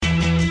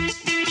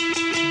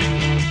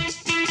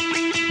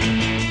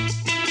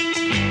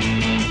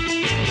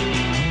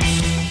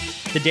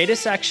The Data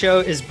Stack Show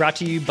is brought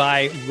to you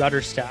by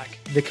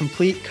RudderStack, the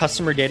complete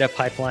customer data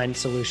pipeline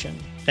solution.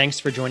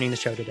 Thanks for joining the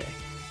show today.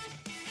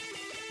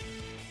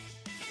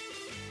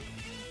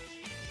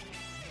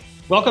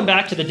 Welcome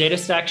back to the Data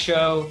Stack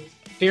Show.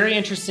 Very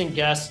interesting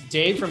guest,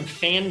 Dave from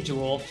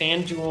FanDuel.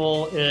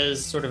 FanDuel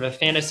is sort of a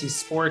fantasy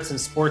sports and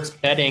sports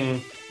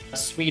betting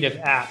suite of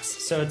apps.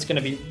 So it's going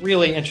to be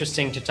really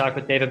interesting to talk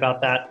with Dave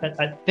about that.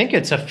 I think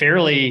it's a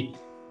fairly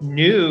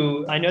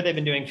new, I know they've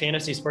been doing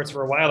fantasy sports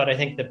for a while, but I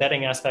think the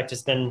betting aspect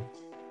is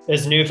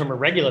new from a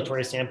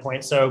regulatory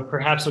standpoint. So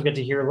perhaps we'll get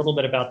to hear a little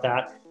bit about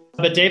that.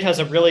 But Dave has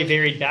a really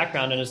varied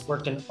background and has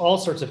worked in all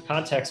sorts of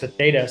contexts with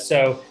data.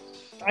 So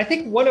I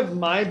think one of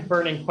my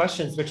burning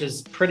questions, which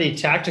is pretty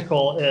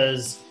tactical,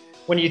 is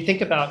when you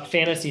think about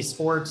fantasy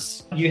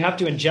sports, you have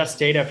to ingest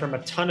data from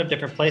a ton of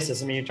different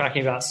places. I mean, you're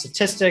talking about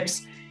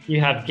statistics, you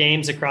have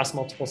games across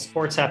multiple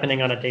sports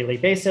happening on a daily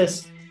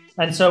basis.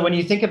 And so when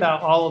you think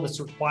about all of this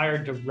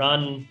required to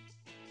run,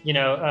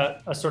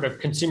 a sort of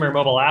consumer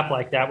mobile app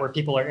like that, where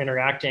people are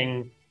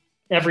interacting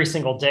every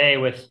single day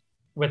with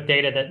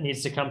data that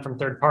needs to come from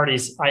third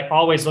parties, I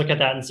always look at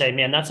that and say,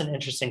 man, that's an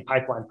interesting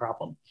pipeline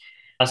problem.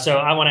 So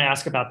I want to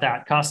ask about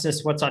that.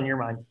 Costas, what's on your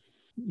mind?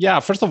 Yeah,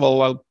 first of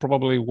all, I'll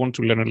probably want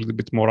to learn a little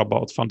bit more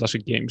about fantasy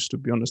games, to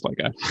be honest.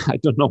 I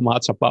don't know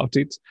much about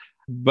it.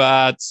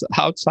 But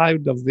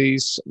outside of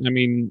this, I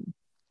mean,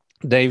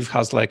 Dave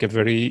has a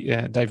very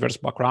diverse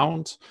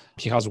background.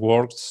 He has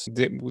worked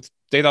with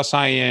data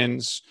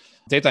science,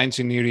 data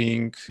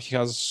engineering. He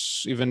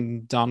has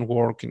even done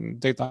work in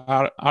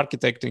data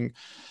architecting.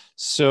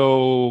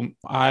 So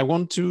I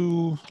want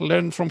to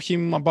learn from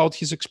him about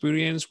his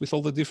experience with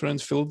all the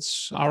different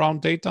fields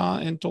around data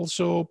and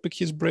also pick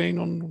his brain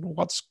on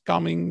what's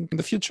coming in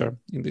the future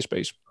in this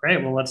space.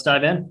 Great. Well, let's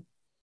dive in.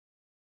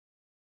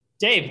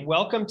 Dave,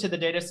 welcome to the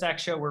Data Stack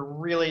Show. We're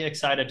really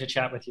excited to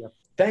chat with you.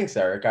 Thanks,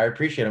 Eric. I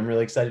appreciate it. I'm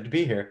really excited to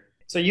be here.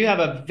 So you have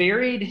a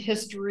varied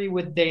history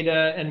with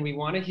data, and we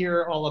want to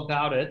hear all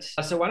about it.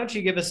 So why don't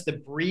you give us the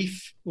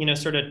brief,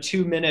 sort of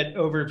 2-minute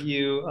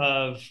overview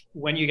of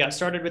when you got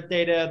started with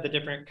data, the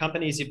different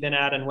companies you've been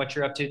at, and what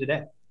you're up to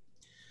today?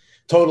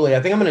 Totally.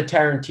 I think I'm going to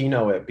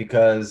Tarantino it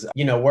because,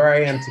 where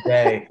I am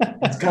today,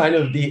 it's kind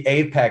of the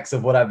apex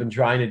of what I've been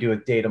trying to do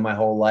with data my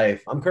whole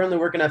life. I'm currently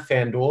working at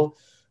FanDuel,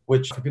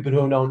 which for people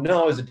who don't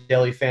know is a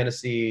daily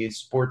fantasy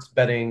sports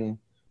betting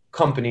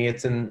company.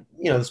 It's in,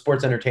 the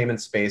sports entertainment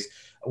space.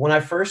 When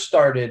I first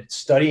started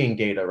studying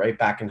data, right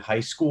back in high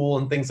school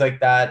and things like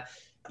that,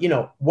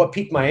 what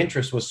piqued my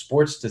interest was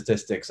sports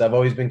statistics. I've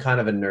always been kind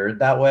of a nerd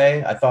that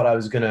way. I thought I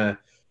was going to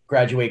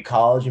graduate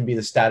college and be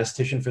the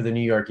statistician for the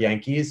New York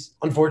Yankees.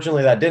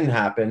 Unfortunately, that didn't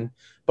happen.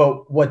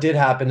 But what did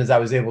happen is I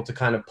was able to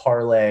kind of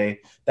parlay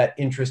that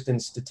interest in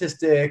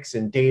statistics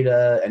and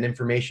data and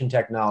information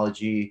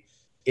technology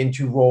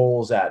into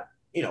roles at,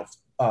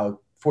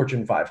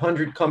 Fortune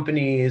 500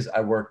 companies.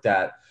 I worked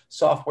at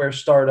software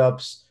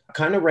startups,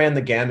 kind of ran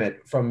the gamut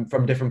from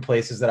different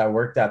places that I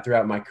worked at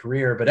throughout my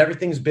career, but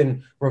everything's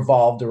been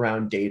revolved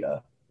around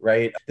data,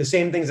 right? The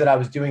same things that I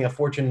was doing at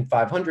Fortune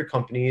 500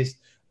 companies,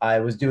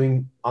 I was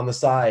doing on the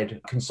side,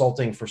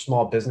 consulting for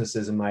small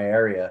businesses in my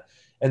area.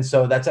 And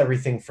so that's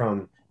everything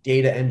from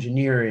data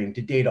engineering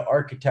to data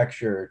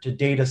architecture to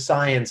data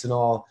science and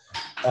all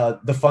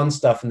the fun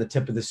stuff in the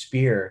tip of the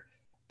spear.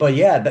 But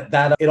yeah,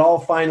 that it all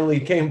finally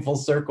came full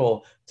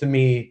circle to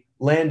me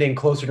landing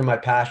closer to my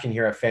passion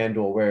here at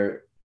FanDuel,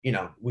 where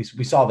we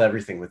solve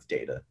everything with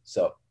data.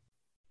 So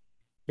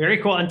very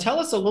cool. And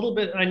tell us a little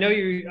bit. I know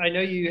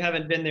you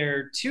haven't been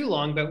there too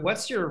long, but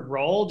what's your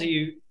role? Do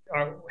you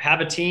have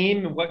a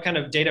team? What kind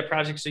of data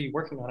projects are you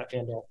working on at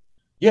FanDuel?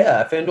 Yeah,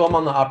 at FanDuel, I'm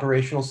on the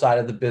operational side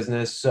of the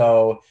business.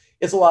 So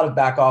it's a lot of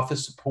back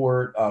office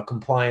support,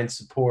 compliance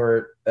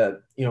support,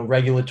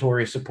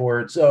 regulatory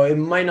support. So it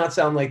might not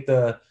sound like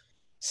the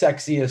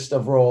sexiest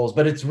of roles,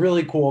 but it's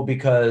really cool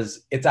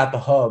because it's at the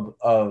hub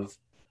of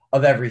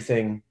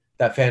everything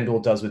that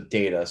FanDuel does with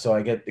data. So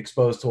I get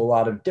exposed to a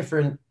lot of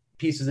different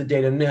pieces of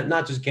data,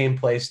 not just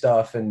gameplay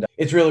stuff. And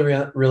it's really,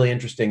 really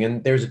interesting.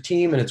 And there's a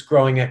team and it's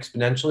growing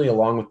exponentially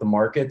along with the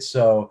market.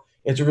 So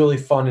it's a really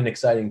fun and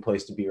exciting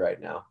place to be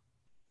right now.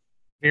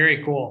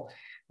 Very cool.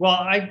 Well,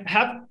 I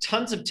have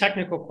tons of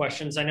technical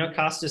questions. I know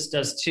Costas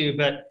does too,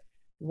 but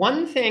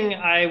one thing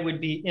I would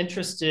be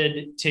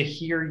interested to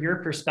hear your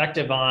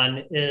perspective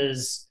on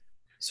is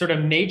sort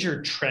of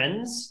major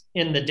trends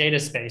in the data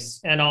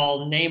space. And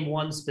I'll name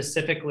one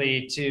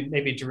specifically to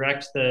maybe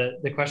direct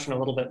the question a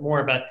little bit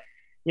more. But,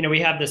 we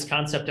have this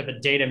concept of a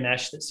data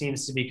mesh that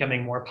seems to be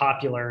becoming more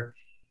popular.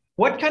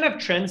 What kind of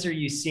trends are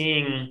you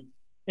seeing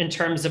in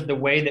terms of the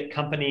way that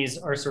companies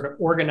are sort of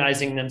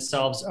organizing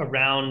themselves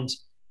around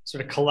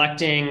sort of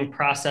collecting,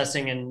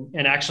 processing,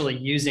 and actually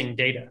using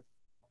data?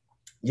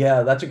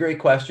 Yeah, that's a great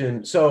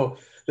question. So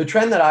the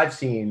trend that I've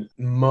seen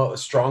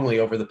most strongly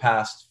over the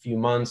past few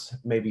months,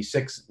 maybe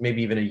 6,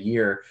 maybe even a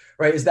year,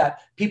 right, is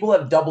that people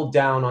have doubled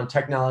down on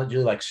technology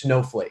like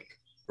Snowflake,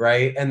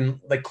 right?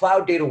 And like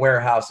cloud data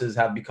warehouses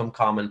have become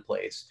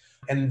commonplace.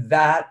 And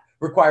that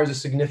requires a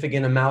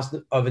significant amount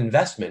of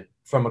investment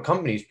from a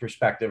company's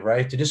perspective,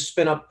 right? To just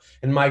spin up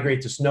and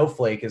migrate to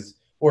Snowflake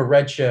or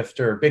Redshift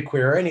or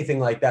BigQuery or anything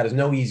like that is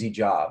no easy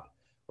job,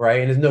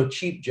 right? And it's no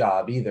cheap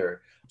job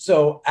either.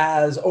 So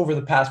as over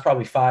the past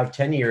probably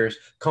 5-10 years,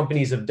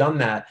 companies have done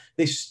that,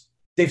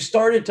 they've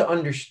started to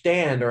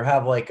understand or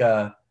have like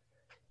a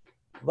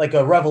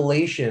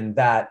revelation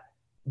that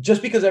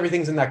just because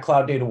everything's in that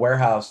cloud data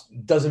warehouse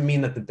doesn't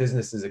mean that the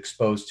business is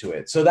exposed to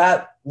it. So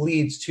that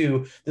leads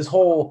to this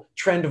whole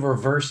trend of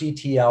reverse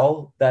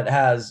ETL that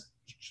has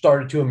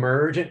started to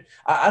emerge. And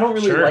I don't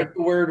really like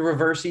the word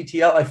reverse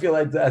ETL. I feel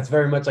like that's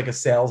very much like a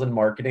sales and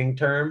marketing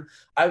term.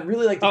 I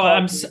really like to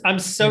I'm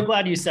so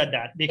glad you said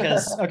that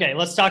because, okay,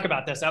 let's talk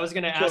about this. I was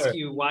going to ask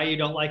you why you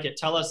don't like it.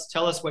 Tell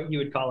us what you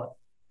would call it.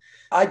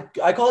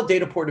 I call it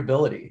data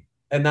portability.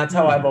 And that's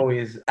how I've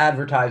always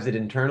advertised it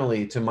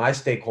internally to my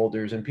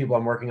stakeholders and people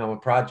I'm working on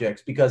with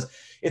projects, because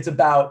it's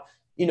about,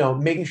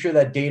 making sure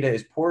that data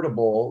is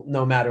portable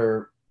no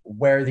matter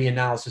where the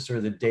analysis or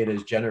the data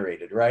is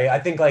generated, right? I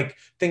think like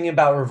thinking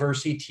about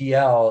reverse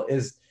ETL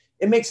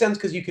it makes sense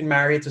because you can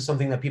marry it to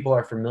something that people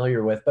are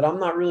familiar with, but I'm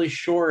not really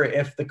sure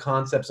if the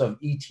concepts of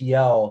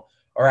ETL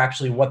are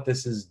actually what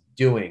this is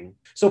doing.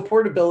 So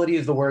portability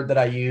is the word that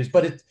I use,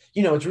 but it's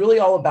really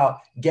all about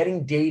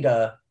getting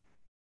data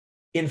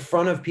in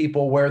front of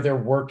people where they're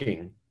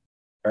working,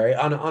 right,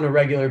 on a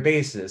regular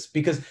basis.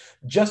 Because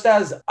just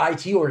as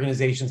IT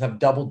organizations have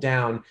doubled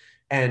down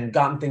and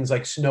gotten things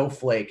like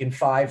Snowflake and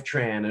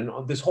Fivetran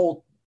and this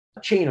whole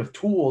chain of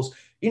tools,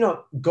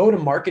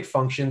 go-to-market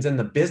functions and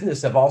the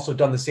business have also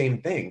done the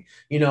same thing.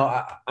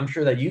 I'm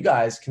sure that you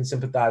guys can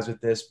sympathize with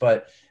this,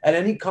 but at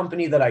any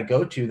company that I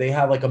go to, they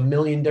have like a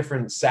million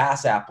different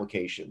SaaS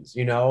applications,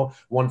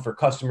 one for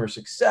customer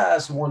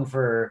success, one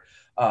for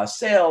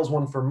sales,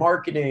 one for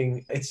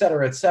marketing, et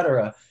cetera, et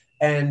cetera.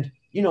 And,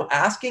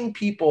 asking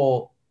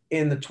people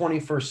in the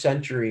 21st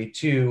century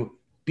to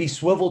be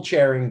swivel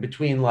chairing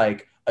between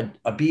like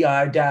a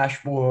BI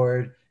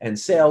dashboard and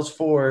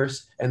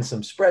Salesforce and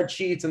some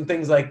spreadsheets and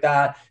things like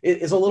that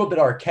is a little bit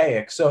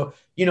archaic. So,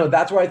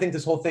 that's where I think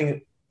this whole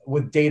thing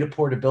with data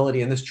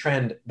portability and this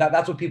trend,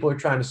 that's what people are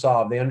trying to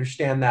solve. They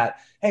understand that,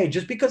 hey,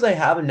 just because I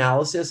have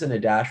analysis in a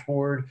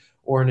dashboard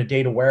or in a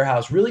data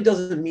warehouse really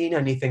doesn't mean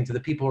anything to the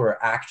people who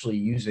are actually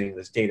using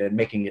this data and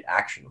making it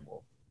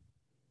actionable.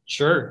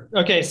 Sure.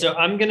 Okay. So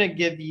I'm going to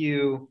give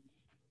you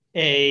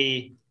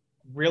a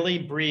really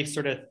brief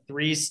sort of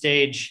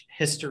 3-stage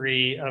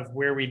history of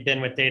where we've been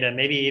with data,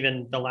 maybe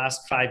even the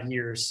last 5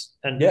 years.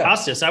 And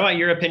Costas, I want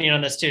your opinion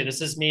on this too.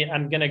 This is me.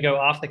 I'm going to go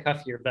off the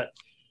cuff here, but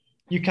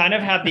you kind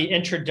of have the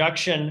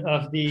introduction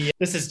of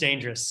this is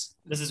dangerous.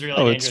 This is really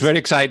dangerous. It's very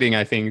exciting,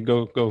 I think.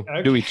 Go.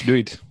 Okay. Do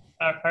it.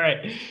 All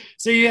right.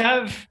 So you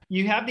have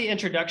the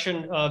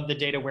introduction of the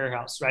data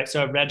warehouse, right?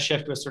 So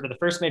Redshift was sort of the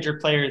first major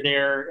player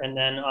there. And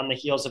then on the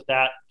heels of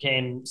that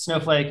came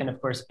Snowflake. And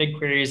of course,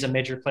 BigQuery is a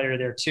major player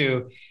there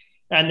too.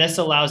 And this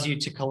allows you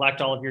to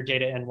collect all of your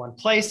data in one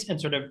place and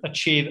sort of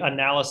achieve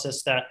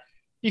analysis that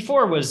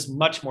before was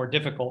much more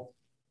difficult.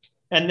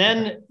 And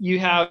then you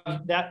have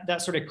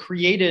that sort of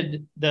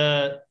created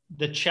the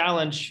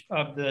challenge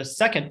of the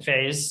second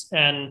phase,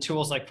 and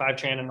tools like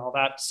Fivetran and all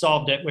that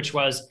solved it, which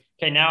was,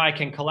 okay, now I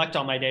can collect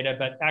all my data,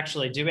 but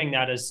actually doing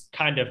that is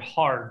kind of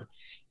hard.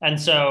 And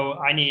so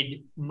I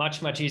need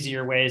much, much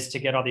easier ways to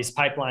get all these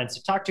pipelines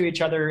to talk to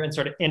each other and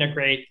sort of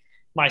integrate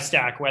my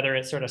stack, whether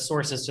it's sort of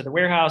sources to the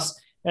warehouse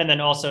and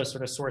then also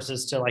sort of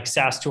sources to like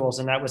SaaS tools.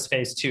 And that was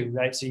phase 2,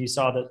 right? So you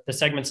saw the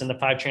segments in the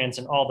Fivetrans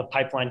and all the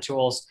pipeline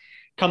tools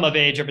come of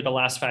age over the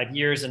last 5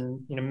 years.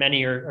 And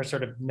many are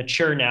sort of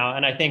mature now.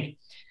 And I think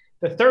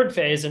the third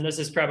phase, and this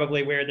is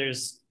probably where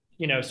there's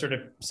sort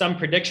of some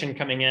prediction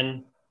coming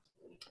in,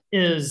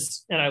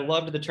 is, and I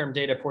loved the term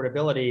data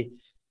portability,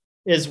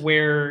 is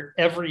where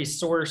every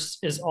source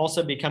is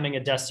also becoming a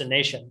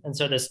destination. And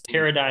so this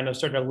paradigm of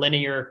sort of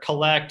linear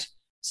collect,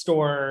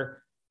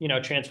 store,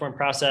 transform,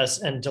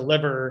 process, and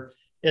deliver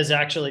is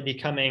actually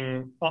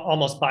becoming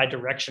almost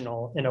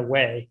bi-directional in a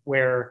way,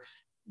 where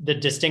the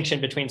distinction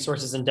between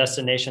sources and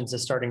destinations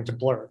is starting to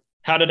blur.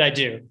 How did I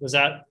do? Was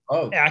that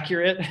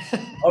accurate?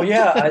 Oh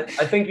yeah,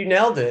 I think you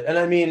nailed it. And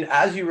I mean,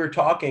 as you were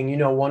talking,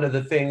 one of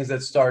the things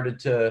that started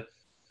to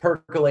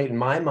percolate in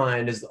my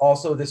mind is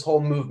also this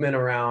whole movement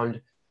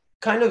around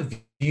kind of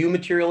view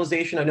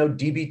materialization. I know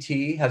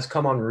DBT has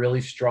come on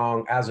really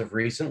strong as of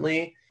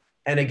recently.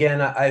 And again,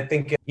 I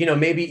think,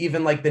 maybe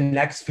even like the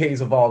next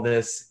phase of all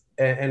this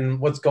and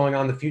what's going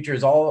on in the future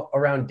is all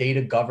around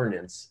data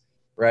governance,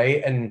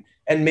 right? And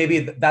maybe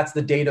that's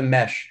the data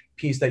mesh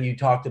piece that you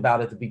talked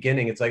about at the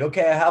beginning. It's like,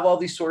 okay, I have all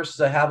these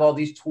sources, I have all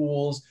these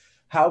tools.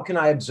 How can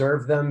I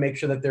observe them, make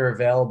sure that they're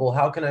available?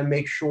 How can I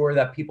make sure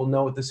that people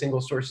know what the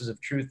single sources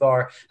of truth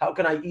are? How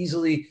can I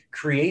easily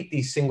create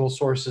these single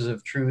sources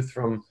of truth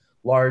from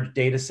large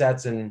data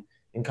sets and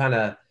kind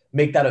of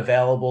make that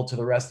available to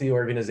the rest of the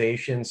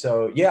organization?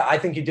 So yeah, I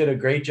think you did a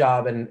great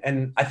job.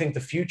 And I think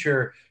the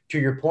future, to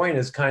your point,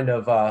 is kind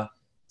of,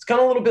 it's kind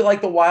of a little bit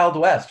like the Wild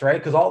West, right?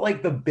 Because all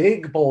like the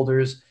big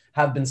boulders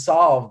have been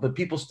solved, but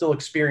people still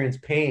experience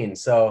pain.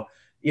 So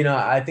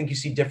I think you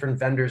see different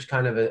vendors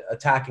kind of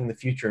attacking the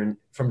future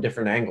from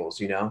different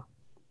angles.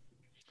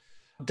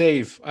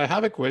 Dave, I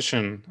have a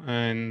question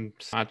and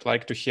I'd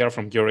like to hear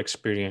from your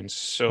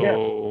experience. Yeah.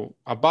 So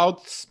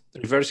about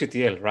reverse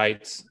ETL,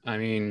 right? I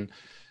mean,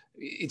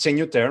 it's a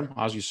new term,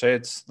 as you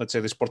said. Let's say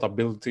this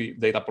portability,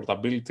 data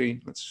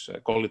portability, let's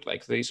call it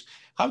like this.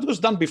 How it was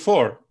done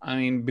before? I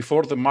mean,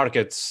 before the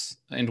markets,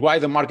 and why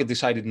the market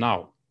decided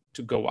now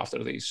to go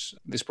after this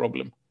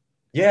problem?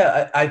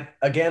 Yeah,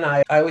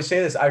 I always say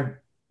this.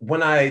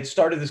 When I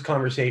started this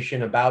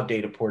conversation about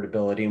data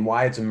portability and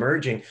why it's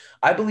emerging,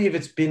 I believe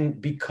it's been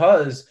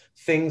because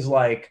things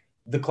like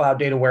the cloud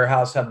data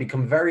warehouse have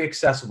become very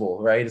accessible,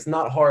 right? It's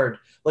not hard.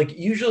 Like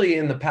usually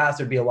in the past,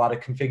 there'd be a lot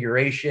of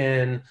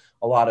configuration,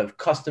 a lot of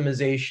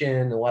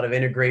customization, a lot of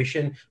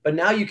integration, but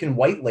now you can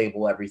white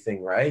label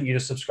everything, right? You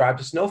just subscribe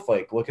to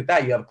Snowflake. Look at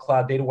that. You have a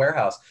cloud data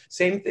warehouse.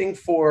 Same thing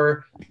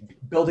for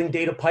building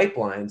data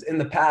pipelines. In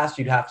the past,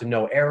 you'd have to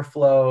know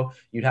Airflow,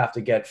 you'd have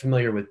to get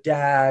familiar with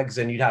DAGs,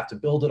 and you'd have to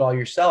build it all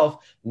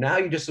yourself. Now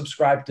you just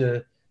subscribe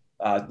to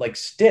like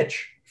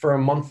Stitch for a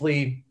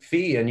monthly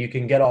fee, and you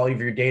can get all of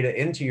your data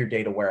into your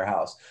data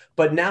warehouse.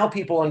 But now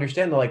people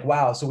understand, they're like,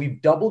 wow, so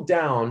we've doubled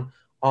down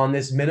on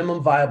this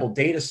minimum viable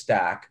data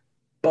stack,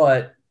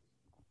 but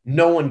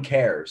no one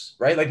cares,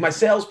 right? Like my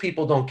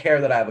salespeople don't care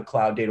that I have a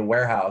cloud data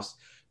warehouse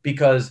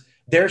because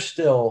they're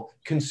still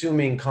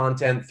consuming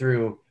content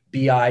through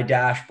BI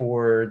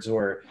dashboards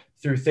or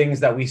through things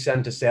that we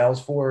send to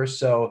Salesforce.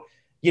 So,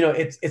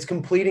 it's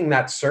completing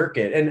that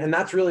circuit. And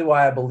that's really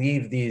why I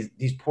believe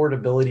these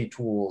portability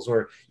tools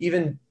or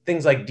even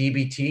things like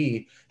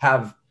DBT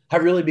have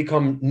really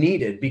become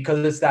needed,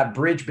 because it's that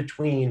bridge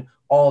between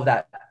all of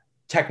that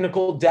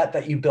technical debt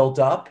that you built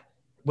up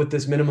with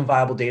this minimum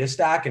viable data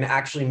stack and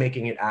actually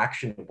making it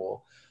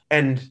actionable.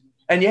 And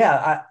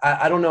yeah,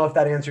 I don't know if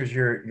that answers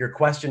your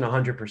question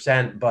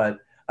 100%, but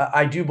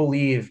I do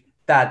believe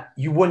that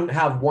you wouldn't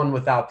have one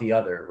without the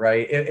other,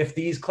 right? If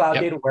these cloud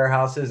data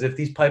warehouses, if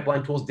these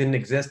pipeline tools didn't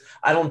exist,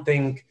 I don't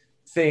think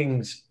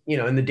things,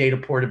 in the data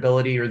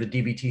portability or the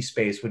DBT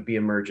space would be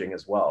emerging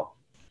as well.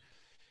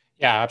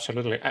 Yeah,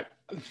 absolutely.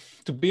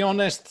 To be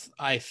honest,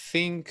 I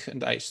think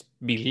and I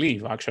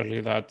believe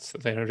actually that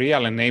the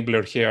real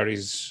enabler here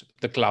is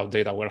the cloud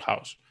data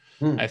warehouse.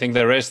 I think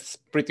the rest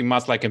pretty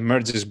much like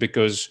emerges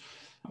because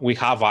we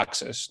have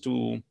access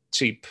to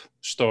cheap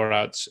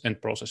storage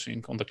and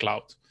processing on the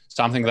cloud.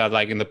 Something that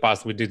like in the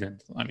past we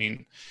didn't. I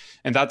mean,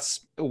 and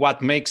that's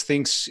what makes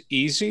things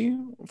easy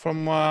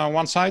from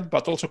one side,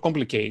 but also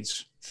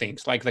complicates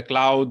things. Like the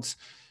cloud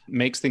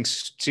makes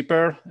things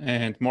cheaper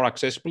and more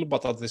accessible,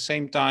 but at the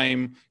same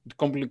time, it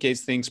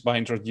complicates things by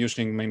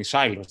introducing many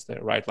silos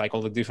there, right? Like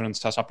all the different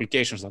SaaS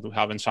applications that we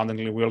have, and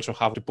suddenly we also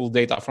have to pull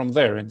data from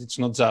there. And it's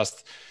not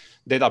just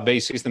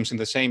database systems in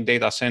the same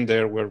data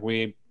center where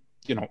we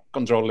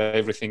control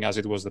everything as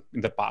it was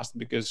in the past,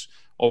 because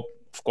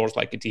of course,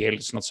 like ETL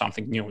is not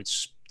something new. It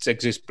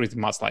exists pretty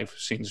much like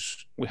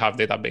since we have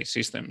database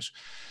systems.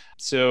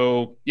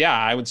 So yeah,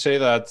 I would say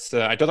that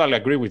I totally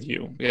agree with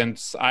you. And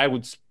I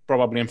would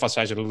probably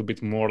emphasize a little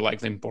bit more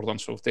like the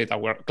importance of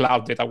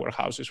cloud data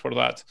warehouses for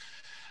that.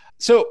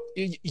 So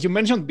you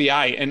mentioned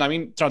BI, and I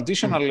mean,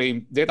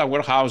 traditionally data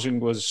warehousing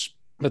was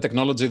the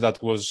technology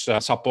that was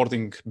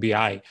supporting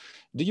BI.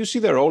 Do you see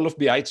the role of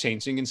BI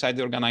changing inside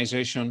the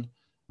organization?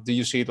 Do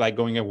you see it like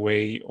going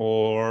away,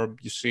 or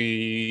you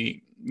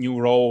see new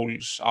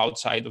roles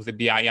outside of the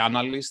BI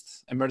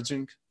analyst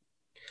emerging?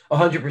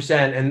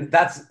 100%. And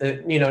that's,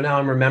 now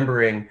I'm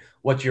remembering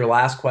what your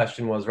last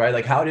question was, right?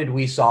 Like, how did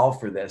we solve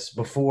for this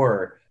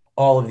before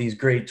all of these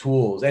great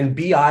tools? And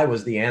BI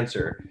was the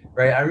answer,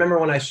 right? I remember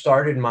when I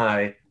started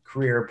my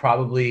career,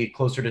 probably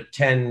closer to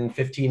 10,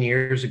 15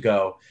 years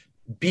ago,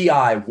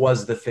 BI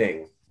was the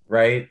thing,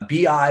 right?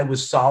 BI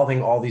was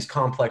solving all these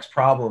complex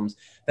problems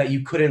that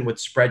you couldn't with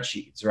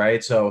spreadsheets,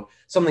 right? So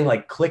something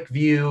like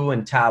ClickView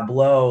and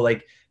Tableau,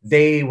 like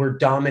they were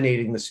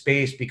dominating the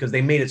space because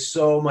they made it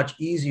so much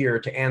easier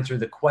to answer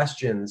the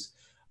questions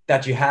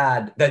that you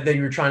had that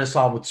you were trying to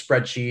solve with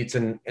spreadsheets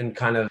and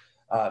kind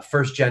of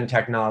first gen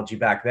technology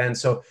back then.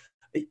 So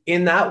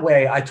in that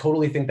way, I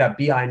totally think that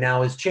BI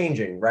now is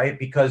changing, right?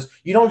 Because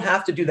you don't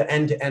have to do the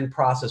end-to-end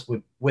process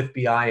with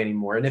BI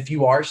anymore. And if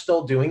you are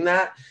still doing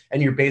that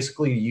and you're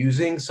basically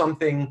using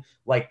something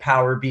like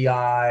Power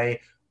BI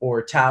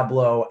or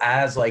Tableau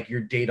as like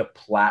your data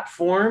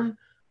platform,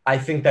 I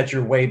think that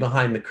you're way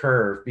behind the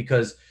curve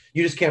because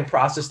you just can't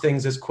process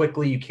things as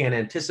quickly. You can't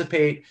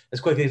anticipate as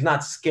quickly. It's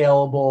not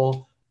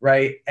scalable,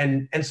 right?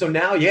 And so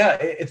now, yeah,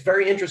 it's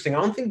very interesting.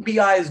 I don't think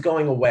BI is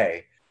going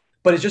away,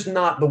 but it's just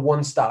not the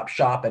one-stop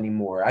shop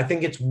anymore. I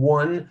think it's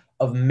one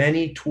of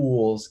many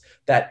tools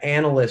that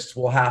analysts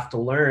will have to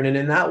learn. And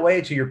in that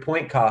way, to your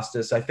point,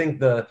 Costas, I think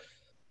the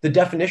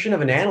definition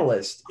of an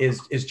analyst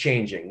is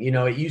changing.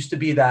 It used to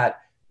be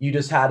that you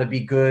just had to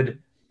be good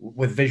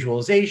with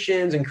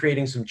visualizations and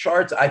creating some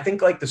charts. I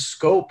think like the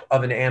scope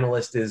of an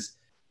analyst is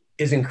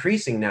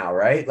increasing now,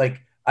 right?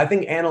 Like I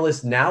think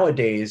analysts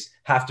nowadays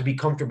have to be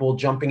comfortable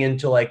jumping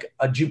into like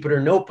a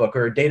Jupyter notebook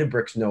or a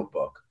Databricks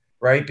notebook,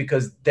 right?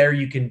 Because there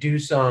you can do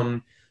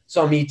some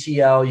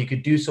ETL, you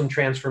could do some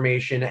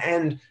transformation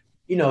and,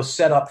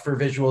 set up for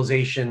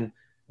visualization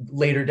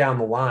later down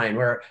the line,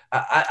 where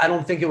I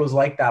don't think it was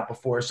like that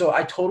before. So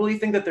I totally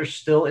think that there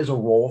still is a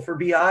role for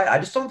BI. I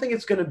just don't think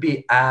it's going to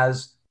be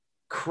as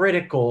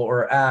critical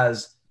or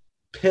as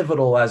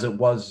pivotal as it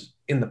was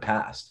in the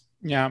past.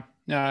 Yeah,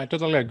 I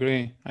totally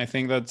agree. I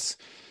think that's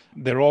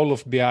the role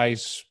of BI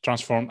is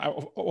transformed.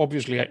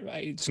 Obviously,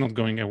 it's not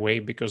going away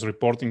because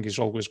reporting is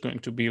always going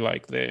to be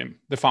like the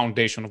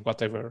foundation of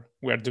whatever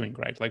we are doing,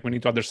 right? Like we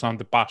need to understand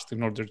the past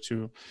in order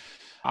to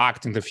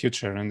act in the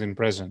future and in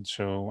present.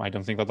 So I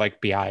don't think that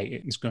like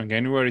BI is going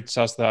anywhere. It's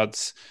just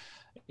that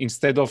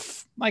instead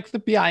of like the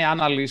BI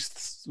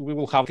analysts, we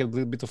will have a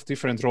little bit of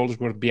different roles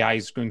where BI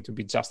is going to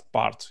be just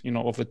part,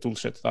 of the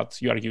toolset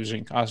that you are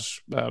using, as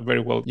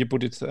very well you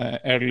put it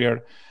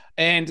earlier.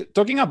 And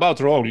talking about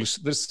roles,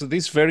 there's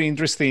this very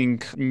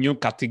interesting new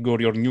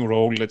category or new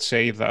role, let's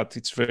say, that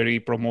it's very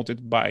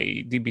promoted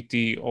by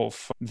DBT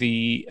of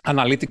the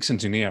analytics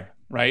engineer,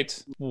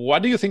 right?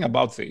 What do you think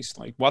about this?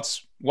 Like,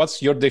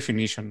 what's your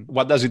definition?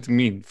 What does it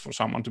mean for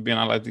someone to be an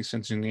analytics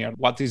engineer?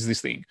 What is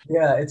this thing?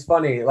 Yeah, it's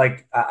funny.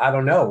 Like, I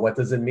don't know. What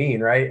does it mean,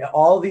 right?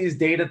 All of these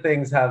data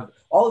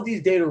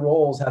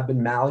roles have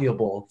been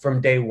malleable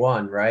from day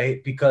one,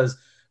 right? Because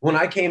when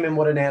I came in,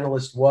 what an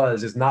analyst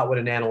was is not what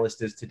an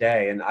analyst is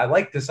today. And I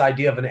like this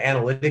idea of an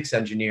analytics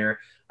engineer.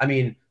 I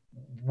mean,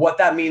 what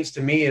that means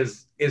to me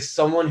is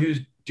someone who's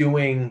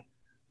doing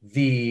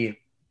the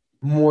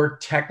more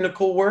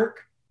technical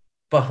work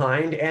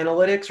behind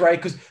analytics,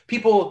 right? Because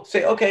people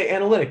say, okay,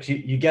 analytics,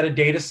 you get a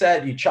data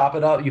set, you chop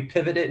it up, you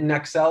pivot it in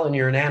Excel, and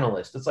you're an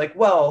analyst. It's like,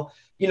 well,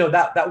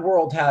 that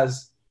world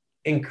has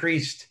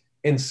increased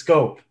in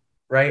scope,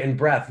 right? And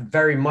breadth,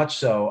 very much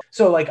so.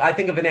 So like, I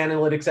think of an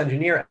analytics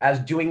engineer as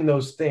doing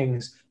those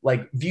things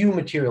like view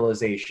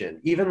materialization,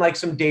 even like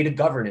some data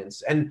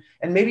governance, and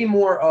maybe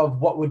more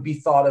of what would be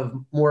thought of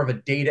more of a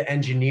data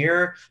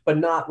engineer, but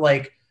not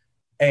like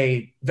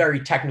a very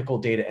technical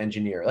data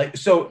engineer. Like,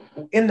 so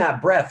in that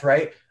breadth,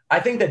 right? I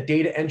think that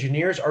data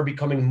engineers are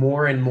becoming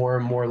more and more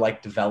and more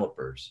like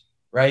developers,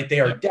 right? They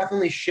are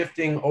definitely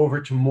shifting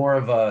over to more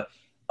of a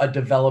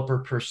developer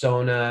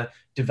persona,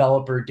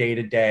 developer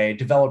day-to-day,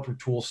 developer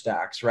tool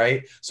stacks,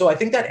 right? So I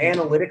think that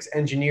analytics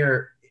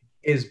engineer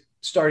is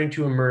starting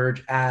to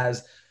emerge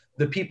as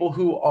the people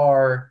who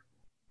are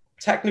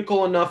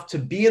technical enough to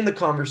be in the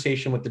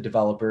conversation with the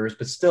developers,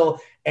 but still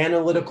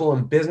analytical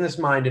and business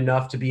mind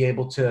enough to be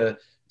able to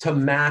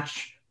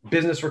match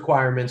business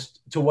requirements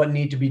to what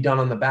need to be done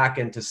on the back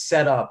end to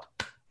set up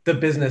the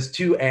business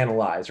to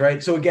analyze,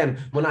 right? So again,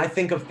 when I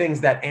think of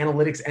things that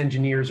analytics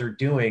engineers are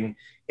doing,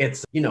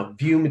 it's,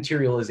 view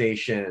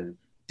materialization,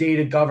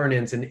 data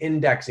governance and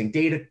indexing,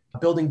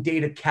 building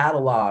data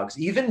catalogs,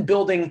 even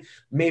building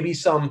maybe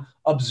some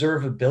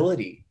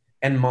observability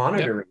and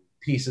monitoring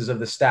pieces of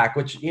the stack,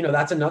 which,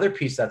 that's another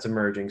piece that's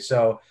emerging.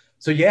 So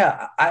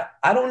yeah,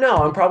 I don't know.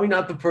 I'm probably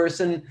not the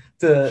person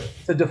to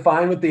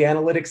define what the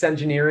analytics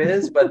engineer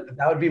is, but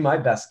that would be my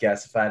best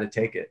guess if I had to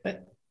take it.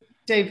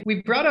 Dave,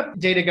 we brought up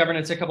data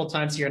governance a couple of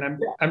times here,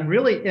 and I'm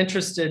really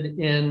interested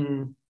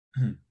in.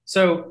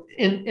 So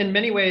in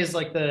many ways,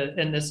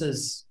 and this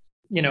is,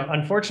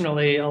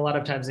 unfortunately, a lot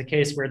of times the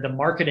case where the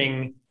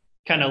marketing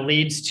kind of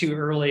leads too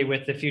early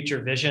with the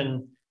future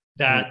vision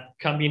that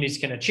companies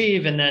can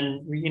achieve, and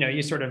then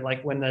you sort of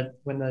like when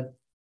the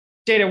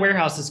data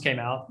warehouses came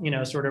out,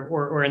 sort of,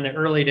 or in the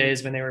early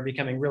days when they were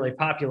becoming really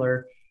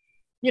popular,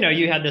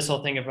 you had this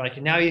whole thing of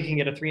like, now you can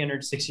get a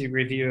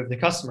 360-degree view of the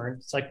customer.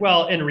 It's like,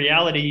 well, in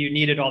reality, you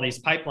needed all these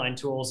pipeline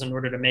tools in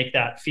order to make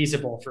that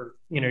feasible for,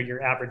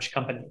 your average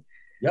company.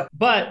 Yep.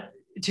 But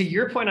to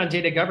your point on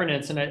data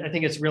governance, and I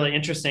think it's really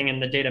interesting in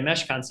the data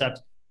mesh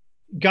concept,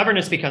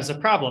 governance becomes a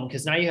problem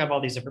because now you have all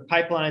these different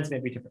pipelines,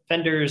 maybe different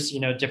vendors,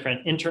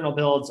 different internal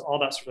builds, all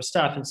that sort of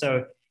stuff. And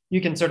so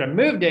you can sort of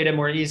move data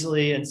more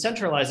easily and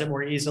centralize it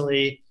more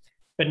easily,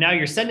 but now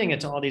you're sending it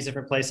to all these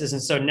different places.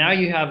 And so now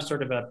you have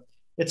sort of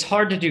it's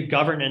hard to do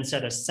governance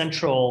at a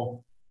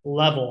central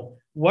level.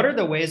 What are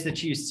the ways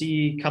that you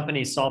see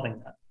companies solving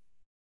that?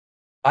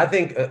 I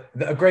think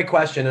a great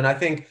question. And I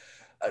think,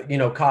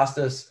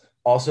 Costas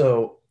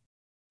also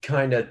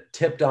kind of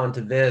tipped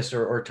onto this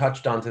or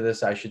touched onto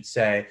this, I should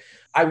say.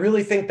 I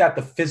really think that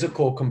the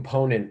physical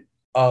component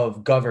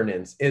of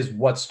governance is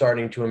what's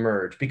starting to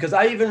emerge, because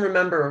I even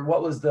remember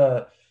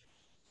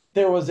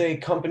there was a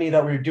company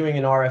that we were doing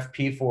an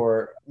RFP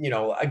for,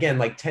 again,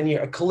 like 10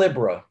 years,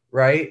 Calibra,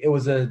 right?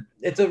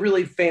 It's a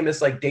really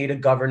famous like data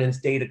governance,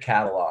 data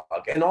catalog.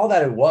 And all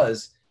that it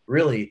was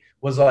really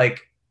was like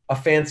a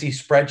fancy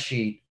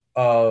spreadsheet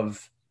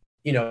of,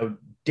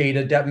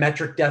 data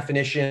metric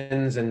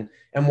definitions and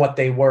what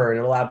they were, and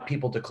it allowed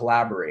people to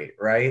collaborate,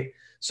 right?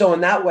 So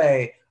in that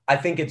way, I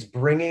think it's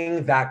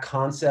bringing that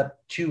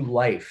concept to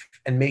life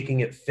and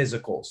making it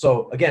physical.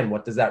 So again,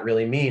 what does that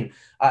really mean?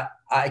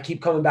 I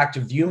keep coming back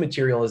to view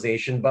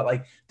materialization, but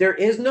like there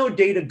is no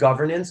data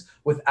governance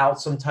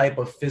without some type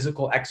of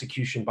physical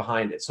execution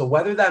behind it. So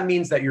whether that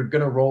means that you're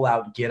going to roll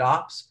out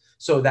GitOps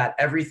so that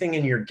everything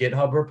in your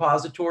GitHub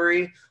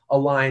repository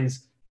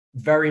aligns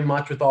very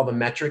much with all the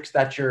metrics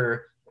that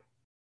you're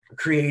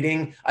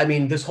creating. I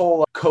mean, this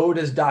whole code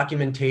as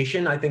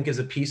documentation, I think, is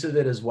a piece of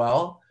it as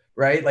well,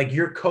 right? Like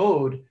your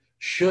code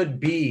should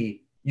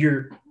be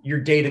your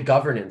data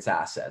governance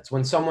assets.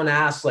 When someone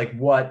asks like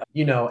what,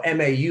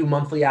 MAU,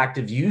 monthly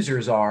active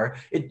users are,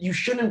 you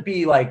shouldn't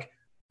be like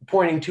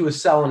pointing to a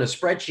cell in a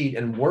spreadsheet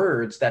and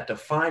words that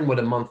define what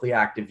a monthly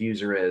active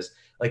user is.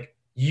 Like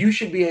you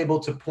should be able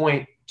to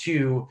point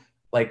to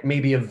like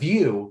maybe a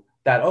view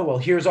that, oh, well,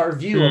 here's our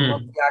view of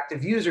monthly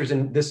active users,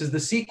 and this is the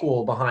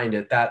SQL behind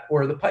it,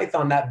 or the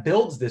Python that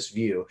builds this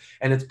view,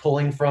 and it's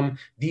pulling from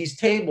these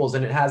tables,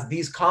 and it has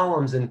these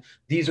columns, and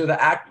these are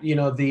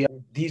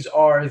these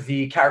are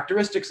the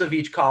characteristics of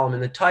each column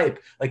and the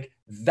type. Like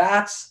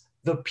that's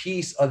the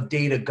piece of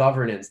data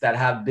governance that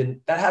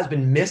has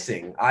been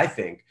missing, I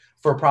think,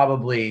 for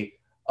probably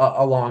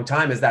a long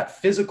time, is that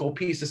physical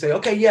piece to say,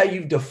 okay, yeah,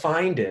 you've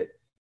defined it,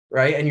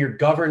 right? And you're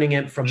governing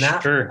it from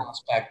that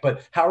aspect,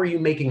 but how are you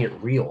making it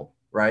real,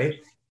 right?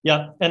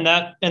 Yeah, and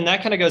that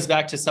kind of goes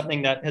back to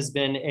something that has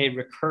been a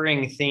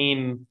recurring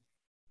theme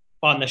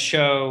on the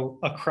show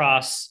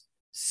across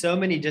so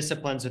many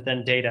disciplines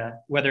within data,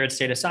 whether it's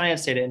data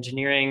science, data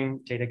engineering,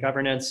 data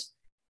governance,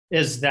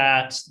 is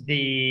that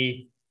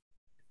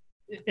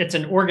it's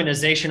an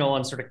organizational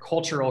and sort of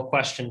cultural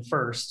question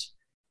first.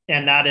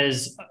 And that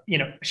is,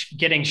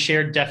 getting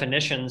shared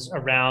definitions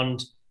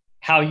around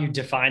how you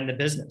define the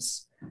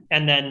business.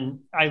 And then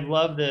I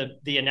love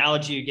the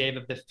analogy you gave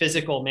of the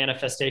physical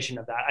manifestation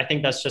of that. I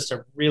think that's just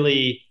a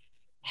really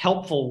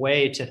helpful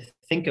way to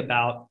think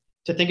about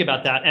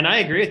that. And I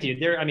agree with you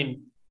there. I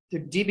mean, the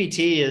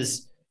DBT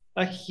is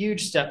a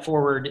huge step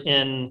forward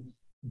in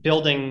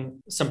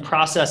building some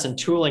process and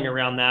tooling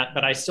around that.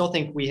 But I still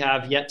think we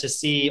have yet to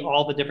see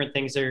all the different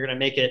things that are going to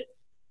make it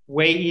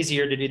way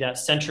easier to do that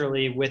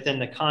centrally within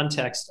the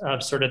context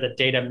of sort of the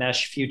data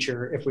mesh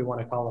future, if we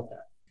want to call it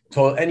that.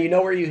 And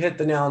where you hit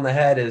the nail on the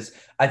head is,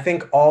 I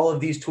think all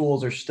of these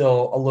tools are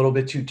still a little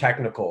bit too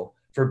technical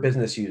for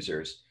business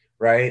users,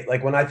 right?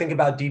 Like when I think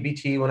about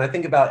DBT, when I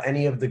think about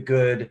any of the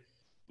good,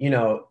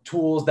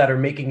 tools that are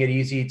making it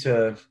easy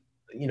to,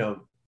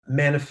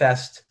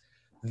 manifest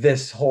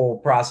this whole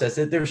process,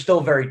 they're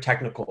still very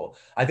technical.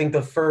 I think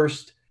the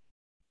first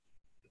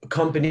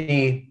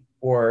company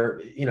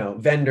or,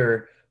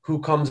 vendor who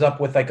comes up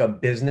with like a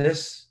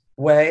business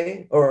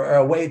way or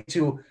a way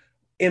to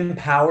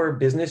empower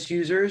business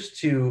users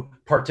to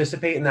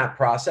participate in that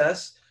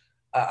process,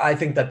 I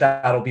think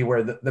that'll be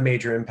where the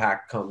major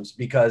impact comes,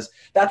 because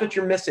that's what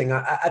you're missing.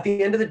 At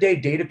the end of the day,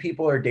 data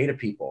people are data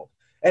people.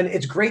 And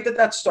it's great that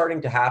that's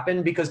starting to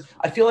happen, because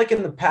I feel like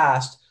in the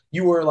past,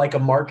 you were like a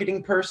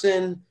marketing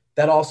person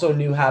that also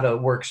knew how to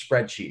work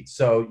spreadsheets.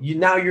 So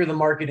now you're the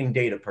marketing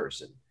data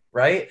person,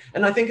 right?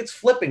 And I think it's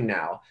flipping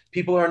now.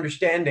 People are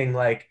understanding,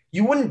 like,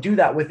 you wouldn't do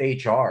that with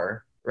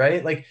HR,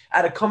 right? Like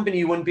at a company,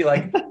 you wouldn't be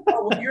like,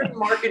 oh, well, you're in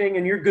marketing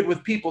and you're good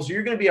with people, so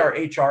you're going to be our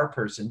HR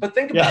person. But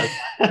think about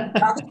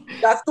it.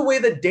 That's the way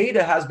that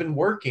data has been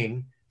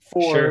working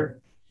for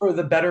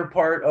the better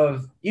part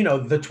of,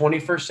 the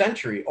 21st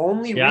century.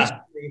 Only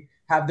recently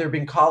have there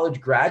been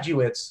college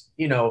graduates,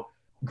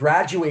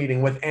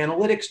 graduating with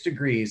analytics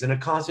degrees and a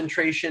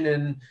concentration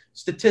in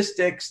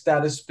statistics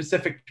that is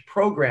specific to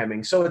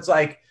programming. So it's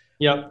like,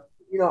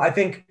 I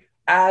think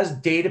as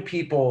data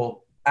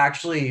people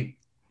actually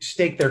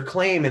stake their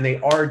claim and they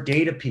are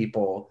data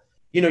people,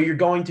 you're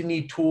going to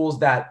need tools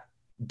that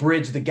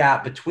bridge the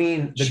gap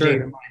between the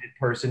data-minded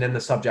person and the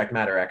subject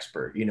matter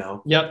expert,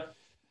 Yep,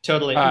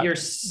 totally. You're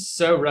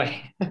so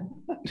right.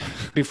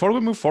 Before we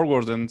move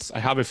forward, and I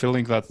have a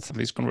feeling that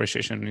this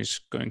conversation is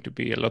going to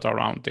be a lot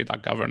around data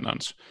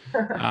governance,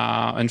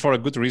 and for a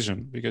good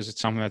reason, because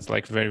it's something that's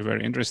like very,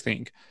 very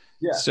interesting.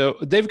 Yeah. So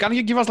Dave, can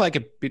you give us like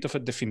a bit of a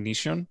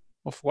definition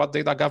of what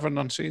data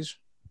governance is?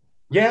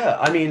 Yeah,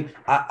 I mean,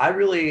 I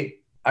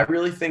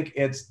really think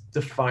it's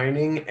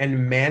defining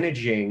and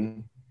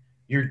managing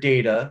your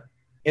data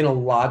in a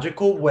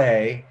logical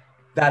way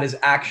that is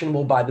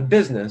actionable by the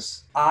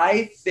business.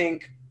 I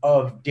think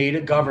of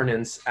data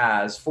governance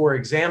as, for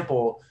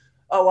example,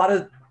 a lot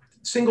of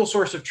single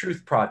source of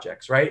truth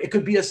projects, right? It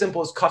could be as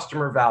simple as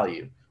customer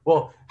value.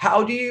 Well,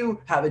 how do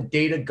you have a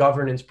data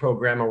governance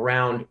program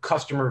around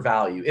customer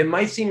value? It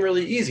might seem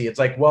really easy. It's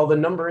like, well, the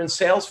number in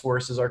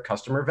Salesforce is our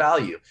customer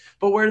value.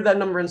 But where did that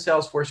number in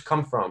Salesforce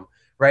come from,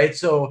 right?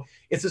 So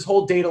it's this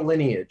whole data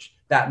lineage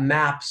that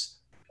maps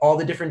all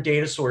the different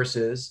data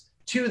sources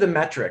to the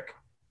metric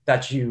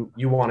that you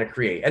want to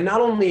create. And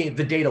not only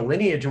the data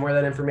lineage and where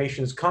that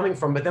information is coming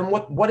from, but then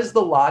what is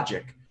the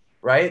logic,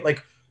 right?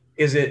 Like,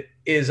 is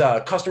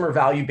a customer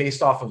value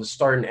based off of a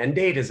start and end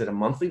date? Is it a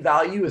monthly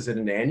value? Is it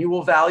an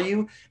annual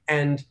value?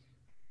 And,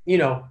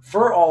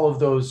 for all of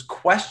those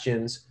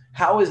questions,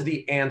 how is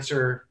the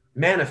answer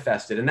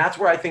manifested? And that's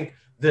where I think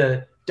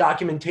the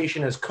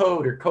documentation as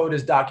code or code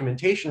as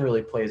documentation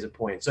really plays a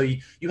point. So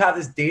you have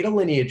this data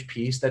lineage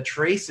piece that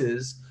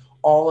traces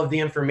all of the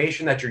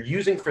information that you're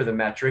using for the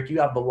metric. You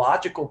have the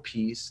logical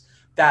piece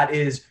that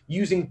is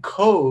using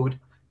code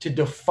to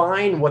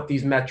define what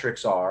these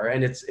metrics are,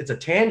 and it's a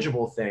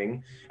tangible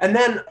thing. And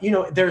then,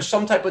 there's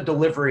some type of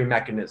delivery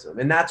mechanism.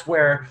 And that's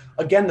where,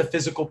 again, the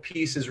physical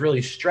piece is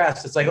really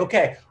stressed. It's like,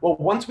 okay, well,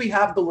 once we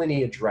have the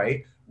lineage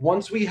right,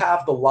 once we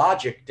have the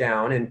logic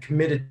down and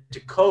committed to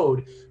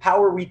code,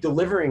 how are we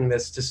delivering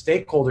this to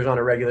stakeholders on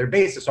a regular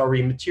basis? Are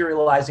we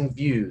materializing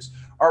views?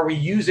 Are we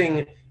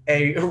using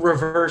a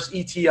reverse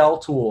ETL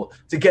tool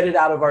to get it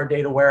out of our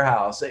data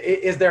warehouse?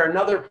 Is there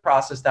another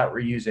process that we're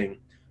using?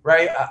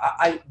 Right?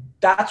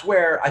 That's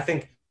where I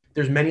think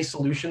there's many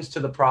solutions to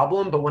the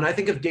problem. But when I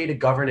think of data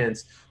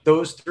governance,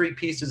 those three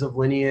pieces of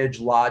lineage,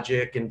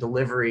 logic, and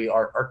delivery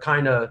are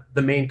kind of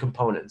the main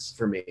components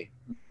for me.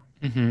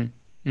 Mm-hmm.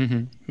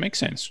 Mm-hmm. Makes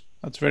sense.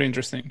 That's very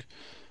interesting.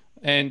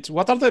 And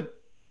what are the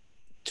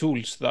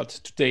tools that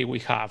today we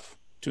have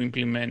to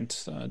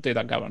implement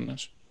data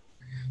governance?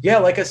 Yeah,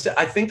 like I said,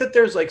 I think that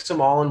there's like some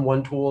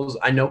all-in-one tools.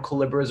 I know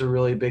Calibra is a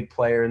really big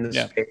player in this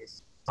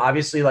space.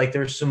 Obviously, like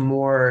there's some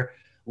more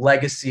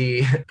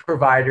legacy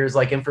providers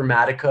like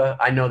Informatica.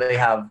 I know they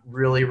have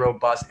really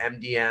robust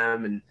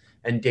MDM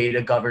and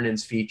data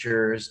governance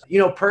features.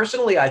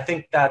 Personally, I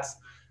think that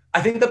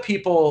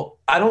people,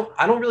 I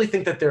don't really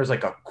think that there's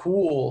like a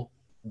cool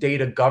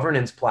data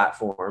governance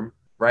platform,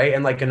 right?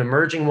 And like an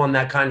emerging one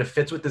that kind of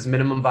fits with this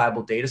minimum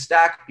viable data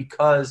stack,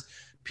 because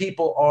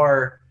people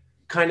are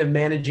kind of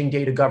managing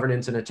data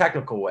governance in a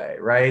technical way,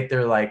 right?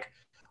 They're like,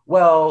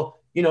 well,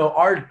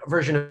 our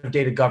version of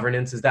data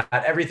governance is that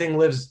everything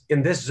lives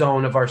in this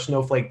zone of our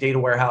Snowflake data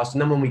warehouse.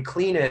 And then when we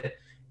clean it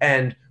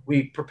and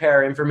we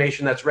prepare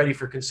information that's ready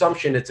for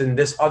consumption, it's in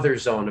this other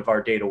zone of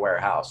our data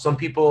warehouse. Some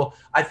people,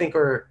 I think,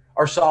 are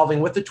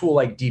solving with a tool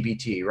like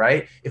dbt,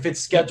 right? If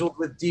it's scheduled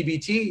with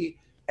dbt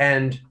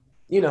and,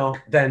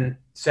 then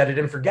set it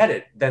and forget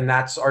it, then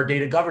that's our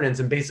data governance.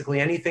 And basically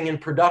anything in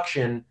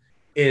production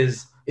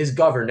is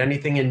governed.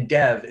 Anything in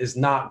dev is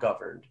not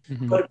governed.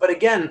 Mm-hmm. But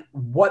again,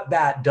 what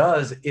that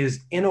does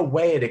is, in a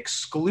way, it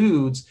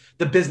excludes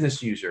the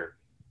business user,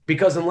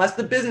 because unless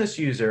the business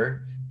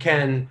user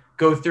can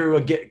go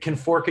through can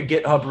fork a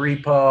GitHub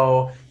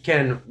repo,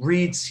 can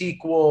read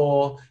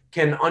SQL,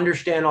 can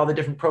understand all the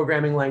different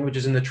programming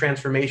languages and the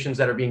transformations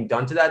that are being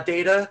done to that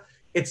data,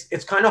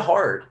 it's kind of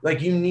hard.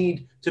 Like, you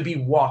need to be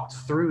walked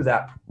through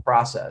that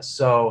process.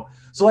 So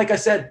like I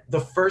said,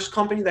 the first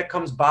company that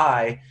comes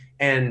by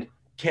and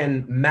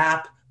can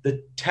map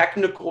the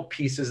technical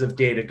pieces of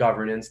data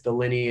governance, the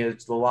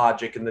lineage, the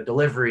logic, and the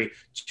delivery,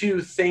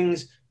 to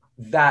things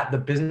that the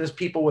business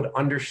people would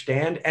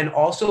understand and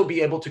also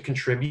be able to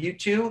contribute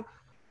to,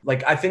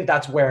 like, I think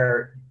that's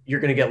where you're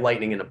going to get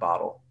lightning in a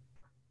bottle.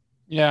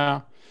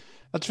 Yeah,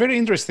 that's very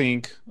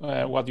interesting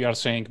what you are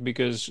saying,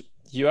 because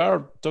you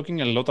are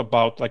talking a lot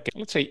about, like,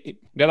 let's say,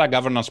 data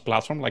governance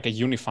platform, like a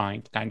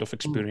unified kind of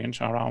experience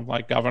around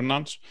like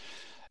governance,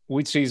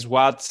 which is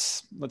what,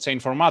 let's say,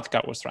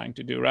 Informatica was trying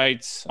to do,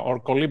 right? Or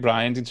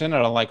Calibra, and in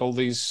general, like all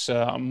these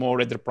more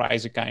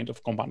enterprisey kind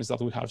of companies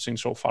that we have seen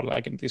so far,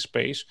 like in this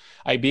space.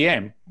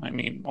 IBM, I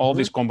mean, all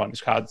these companies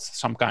had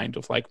some kind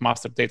of like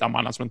master data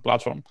management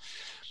platform.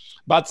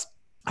 But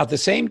at the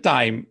same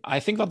time, I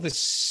think that the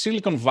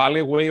Silicon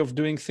Valley way of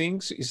doing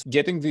things is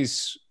getting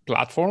these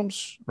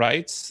platforms,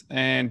 right,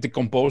 and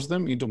decompose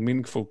them into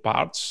meaningful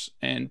parts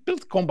and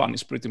build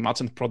companies pretty much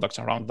and products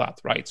around that,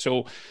 right?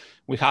 So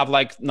we have,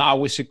 like, now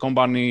we see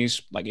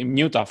companies like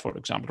Immuta, for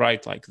example,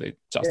 right? Like they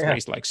just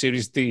raised like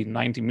Series D,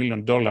 $90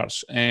 million,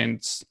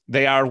 and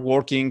they are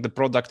working, the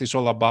product is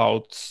all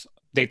about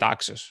data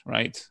access,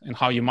 right? And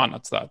how you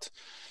manage that.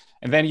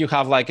 And then you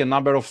have like a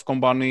number of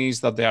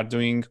companies that they are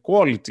doing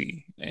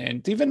quality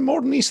and even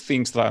more niche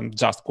things than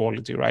just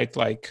quality, right?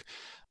 Like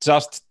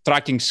just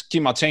tracking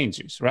schema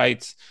changes,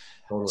 right?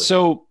 Totally.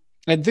 So,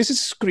 and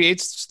this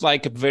creates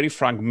like a very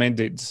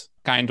fragmented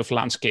kind of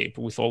landscape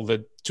with all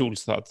the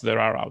tools that there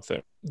are out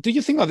there. Do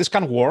you think that this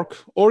can work,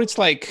 or it's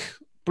like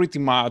pretty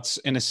much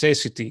a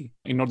necessity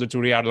in order to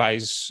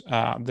realize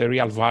the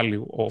real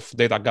value of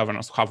data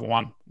governance to have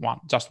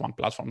just one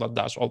platform that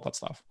does all that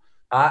stuff?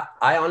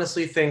 I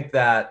honestly think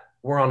that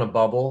we're on a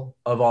bubble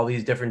of all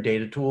these different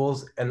data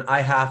tools, and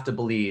I have to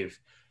believe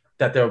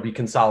that there will be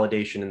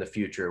consolidation in the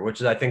future, which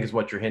is, I think, is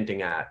what you're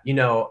hinting at. You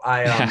know,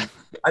 I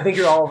think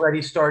you're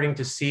already starting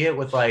to see it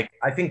with, like,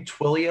 I think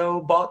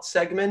Twilio bought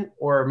Segment,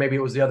 or maybe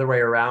it was the other way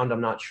around. I'm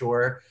not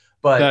sure,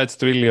 but no, it's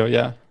Twilio,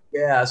 yeah.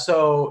 Yeah,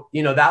 so,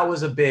 you know, that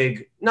was a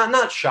big,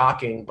 not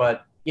shocking,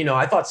 but, you know,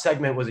 I thought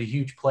Segment was a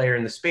huge player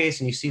in the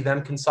space, and you see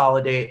them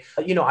consolidate.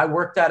 You know, I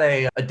worked at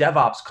a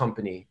DevOps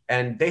company,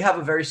 and they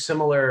have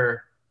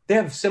similar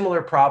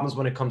problems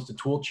when it comes to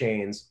tool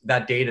chains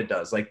that data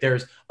does. Like,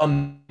 there's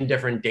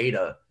different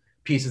data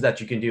pieces that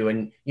you can do.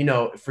 And, you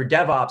know, for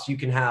DevOps, you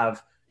can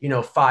have,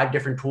 5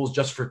 different tools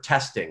just for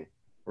testing,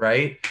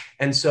 right?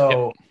 And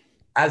so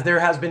as there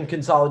has been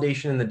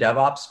consolidation in the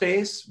DevOps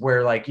space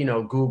where, like,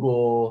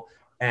 Google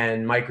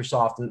and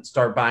Microsoft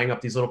start buying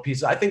up these little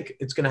pieces, I think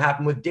it's going to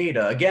happen with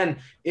data. Again,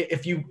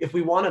 if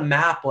we want to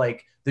map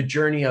like the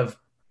journey of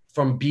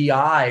from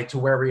BI to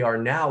where we are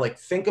now. Like,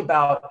 think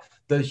about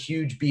the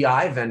huge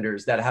BI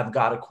vendors that have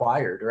got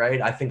acquired,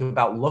 right? I think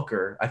about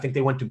Looker. I think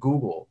they went to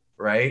Google,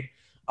 right?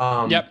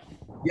 Yep.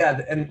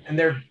 Yeah, and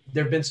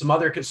there've been some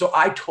other. So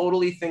I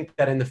totally think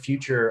that in the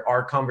future,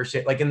 our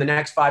conversation, like in the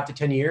next 5 to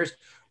 10 years,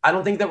 I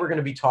don't think that we're going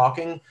to be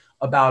talking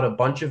about a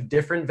bunch of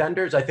different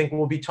vendors. I think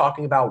we'll be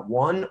talking about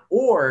one,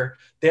 or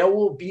there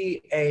will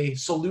be a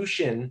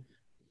solution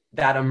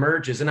that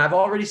emerges. And I've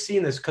already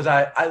seen this because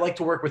I like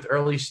to work with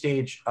early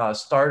stage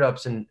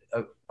startups and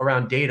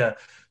around data.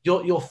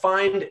 You'll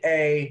find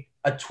a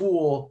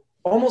tool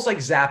almost like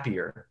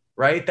Zapier,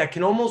 right? That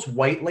can almost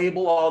white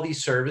label all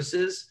these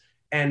services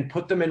and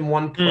put them in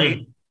one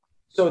place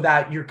so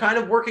that you're kind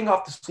of working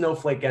off the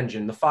Snowflake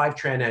engine, the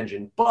Fivetran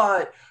engine,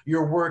 but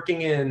you're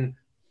working in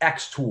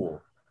X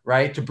tool,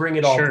 right? To bring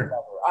it all together.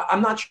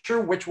 I'm not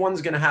sure which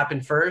one's going to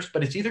happen first,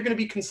 but it's either going to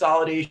be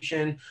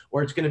consolidation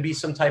or it's going to be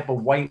some type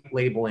of white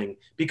labeling,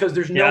 because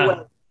there's no way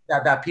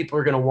that people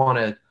are going to want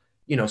to,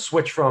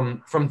 switch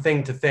from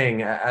thing to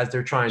thing as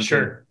they're trying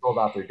to go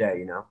about their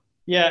day,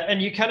 Yeah.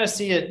 And you kind of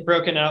see it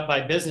broken out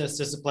by business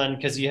discipline,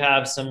 because you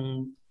have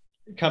some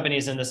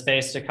companies in the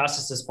space, to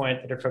Costas's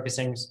point, that are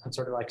focusing on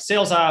sort of like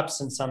sales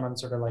ops, and some on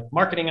sort of like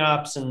marketing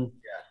ops and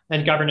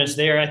governance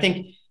there. I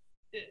think,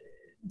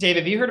 Dave,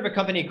 have you heard of a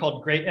company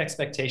called Great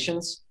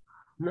Expectations?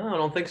 No, I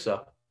don't think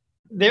so.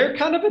 They're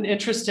kind of an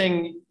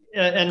interesting,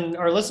 and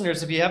our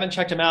listeners, if you haven't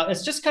checked them out,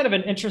 it's just kind of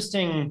an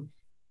interesting,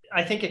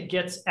 I think it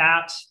gets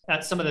at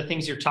some of the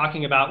things you're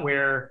talking about,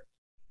 where,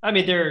 I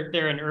mean,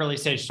 they're an early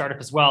stage startup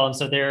as well. And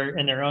so they're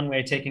in their own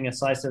way taking a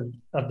slice of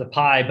the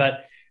pie,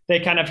 but they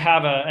kind of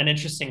have an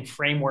interesting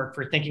framework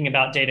for thinking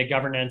about data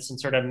governance and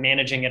sort of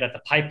managing it at the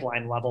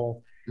pipeline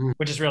level,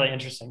 which is really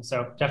interesting.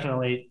 So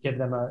definitely give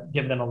them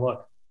a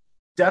look.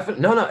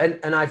 Definitely. No.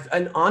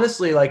 And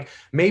honestly, like,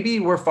 maybe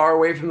we're far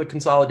away from the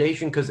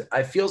consolidation, because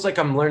I feels like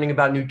I'm learning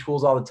about new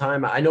tools all the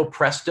time. I know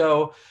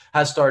Presto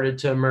has started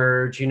to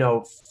emerge,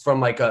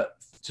 from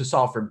to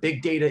solve for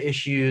big data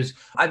issues.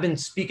 I've been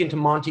speaking to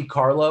Monte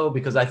Carlo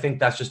because I think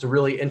that's just a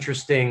really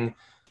interesting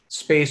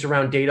space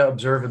around data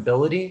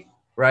observability,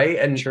 right?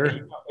 And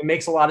it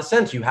makes a lot of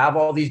sense. You have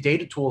all these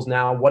data tools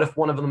now. What if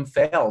one of them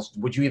fails?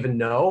 Would you even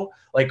know?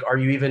 Like, are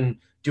you even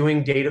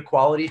doing data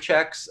quality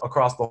checks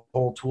across the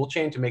whole tool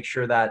chain to make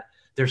sure that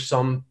there's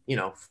some,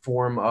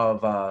 form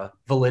of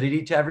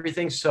validity to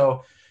everything?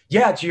 So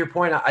yeah, to your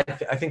point, I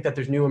think that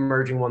there's new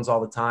emerging ones all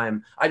the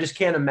time. I just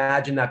can't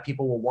imagine that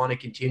people will want to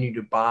continue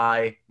to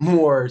buy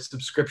more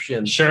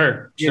subscriptions.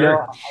 Sure.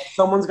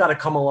 Someone's got to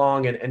come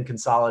along and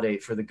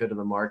consolidate for the good of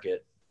the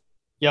market.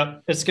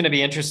 Yep, it's going to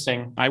be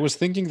interesting. I was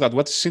thinking that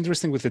what's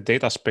interesting with the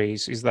data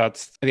space is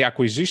that the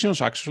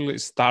acquisitions actually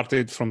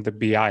started from the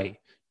BI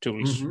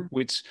tools,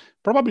 which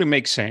probably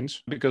makes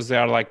sense because they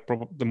are like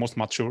the most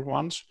mature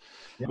ones.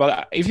 Yeah.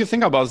 But if you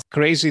think about it,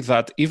 crazy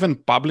that even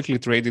publicly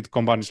traded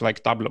companies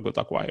like Tableau got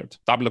acquired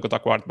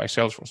by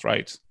Salesforce,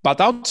 right? But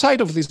outside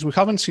of this, we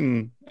haven't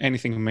seen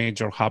anything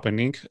major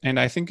happening. And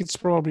I think it's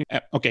probably,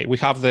 we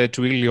have the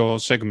Twilio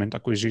segment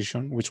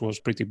acquisition, which was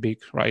pretty big,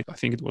 right? I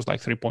think it was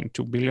like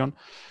 3.2 billion.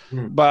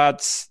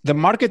 But the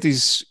market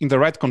is in the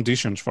right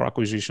conditions for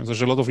acquisitions.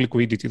 There's a lot of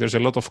liquidity. There's a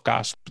lot of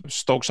cash.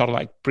 Stocks are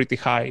like pretty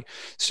high.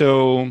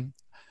 So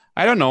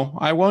I don't know.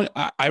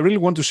 I really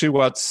want to see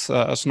what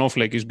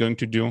Snowflake is going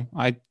to do.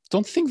 I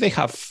don't think they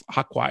have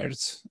acquired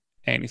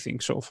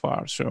anything so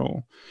far.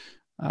 So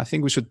I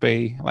think we should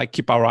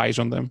keep our eyes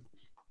on them.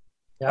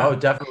 Yeah. Oh,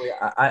 definitely.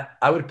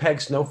 I would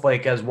peg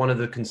Snowflake as one of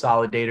the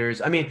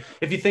consolidators. I mean,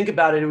 if you think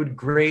about it,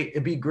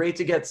 it'd be great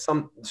to get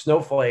some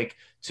Snowflake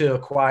to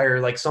acquire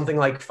like something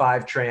like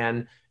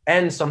Fivetran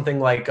and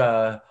something like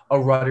a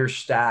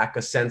RudderStack,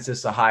 a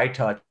Census, a High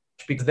Touch.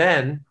 Because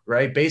then,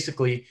 right,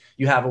 basically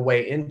you have a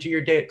way into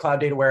your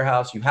cloud data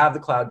warehouse, you have the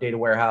cloud data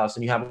warehouse,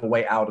 and you have a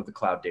way out of the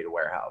cloud data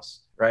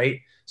warehouse, right?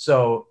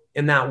 So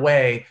in that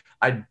way,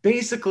 I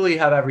basically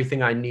have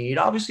everything I need.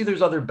 Obviously,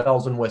 there's other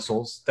bells and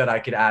whistles that I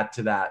could add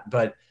to that.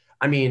 But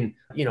I mean,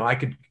 I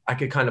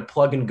could kind of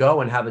plug and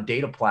go and have a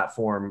data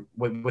platform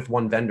with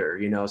one vendor,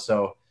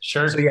 So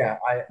sure. So yeah,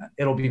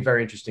 it'll be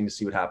very interesting to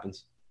see what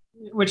happens.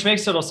 Which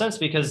makes total sense,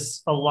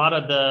 because a lot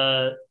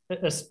of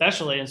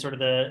especially in sort of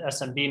the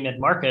SMB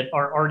mid-market,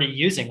 are already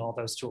using all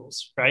those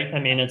tools, right? I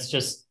mean, it's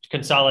just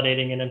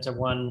consolidating it into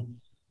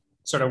one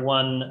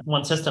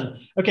system.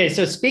 Okay,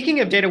 so speaking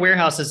of data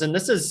warehouses, and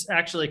this is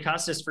actually,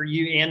 Costas, for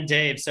you and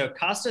Dave. So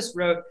Costas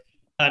wrote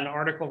an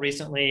article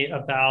recently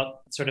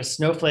about sort of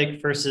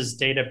Snowflake versus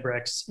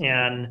Databricks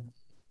and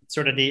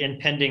sort of the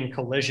impending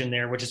collision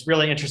there, which is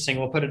really interesting.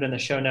 We'll put it in the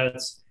show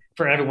notes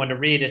for everyone to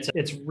read.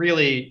 It's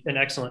really an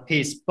excellent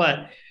piece.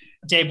 But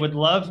Dave, would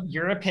love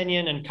your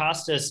opinion, and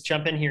Costas,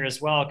 jump in here as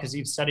well, because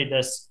you've studied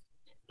this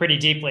pretty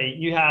deeply.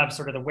 You have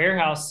sort of the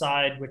warehouse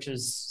side, which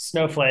is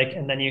Snowflake,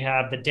 and then you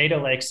have the data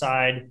lake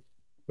side,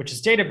 which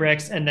is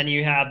Databricks, and then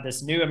you have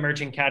this new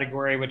emerging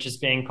category, which is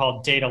being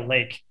called data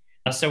lake.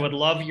 So would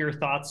love your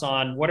thoughts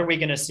on what are we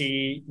going to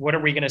see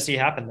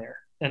happen there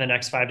in the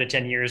next 5 to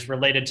 10 years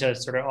related to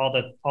sort of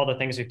all the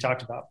things we've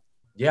talked about.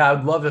 Yeah, I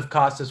would love if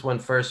Costas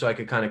went first so I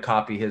could kind of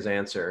copy his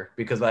answer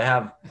because I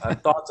have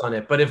thoughts on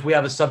it. But if we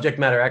have a subject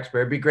matter expert,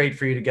 it'd be great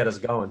for you to get us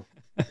going.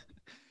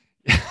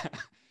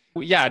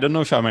 Yeah, I don't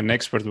know if I'm an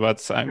expert,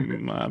 but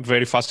I'm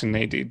very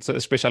fascinated,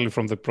 especially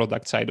from the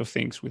product side of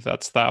things with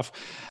that stuff.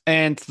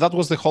 And that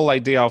was the whole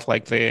idea of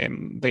like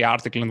the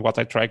article and what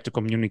I tried to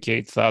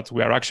communicate, that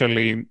we are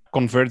actually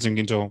converging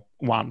into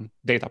one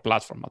data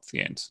platform at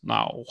the end.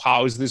 Now,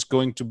 how is this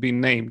going to be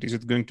named? Is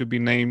it going to be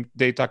named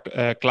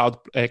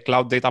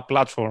cloud data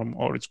platform,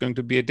 or it's going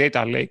to be a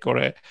data lake or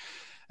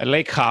a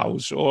lake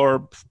house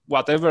or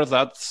whatever?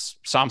 That's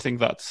something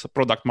that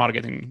product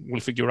marketing will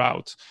figure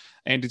out.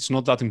 And it's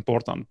not that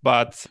important.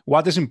 But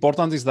what is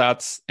important is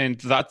that, and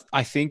that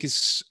I think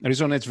is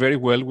resonates very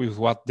well with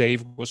what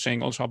Dave was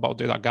saying also about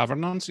data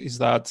governance, is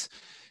that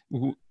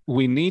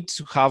we need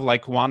to have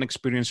like one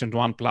experience and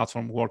one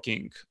platform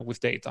working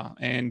with data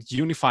and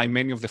unify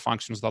many of the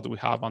functions that we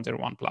have under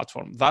one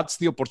platform. That's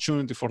the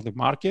opportunity for the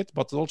market,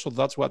 but also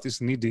that's what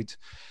is needed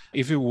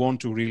if we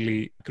want to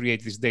really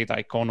create this data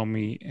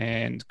economy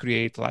and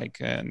create like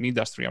an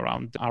industry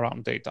around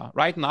data.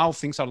 Right now,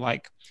 things are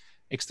like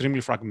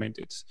extremely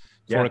fragmented.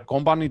 For a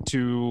company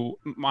to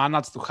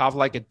manage to have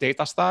like a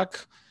data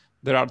stack,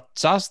 there are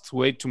just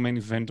way too many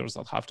vendors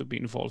that have to be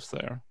involved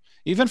there.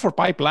 Even for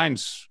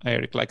pipelines,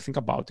 Eric, like think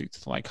about it,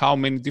 like how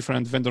many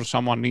different vendors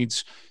someone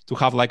needs to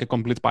have like a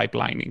complete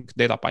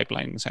data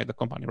pipeline inside the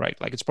company, right?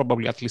 Like it's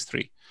probably at least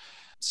 3.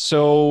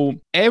 So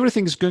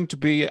everything is going to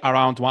be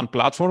around one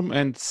platform.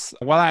 And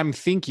what I'm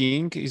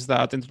thinking is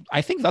that, and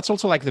I think that's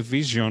also like the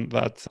vision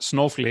that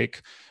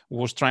Snowflake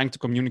was trying to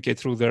communicate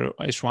through their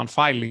H1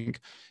 filing,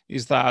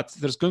 is that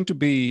there's going to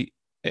be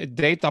a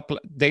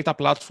data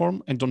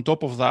platform. And on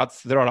top of that,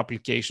 there are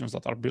applications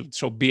that are built.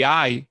 So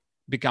BI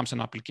becomes an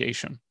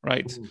application,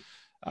 right?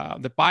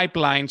 The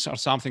pipelines are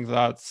something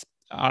that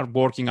are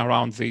working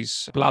around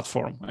this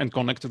platform and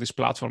connect to this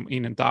platform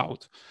in and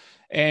out.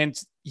 And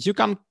you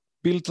can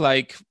build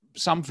like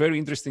some very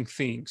interesting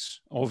things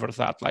over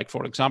that. Like,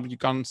 for example, you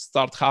can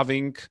start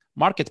having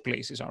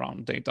marketplaces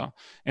around data.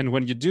 And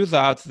when you do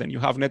that, then you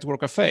have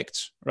network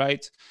effects,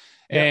 right?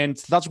 Yeah. And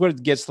that's where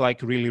it gets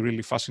like really,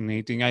 really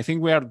fascinating. I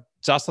think we are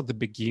just at the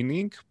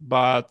beginning,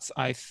 but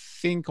I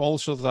think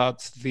also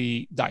that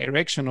the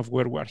direction of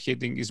where we're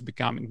heading is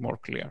becoming more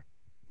clear.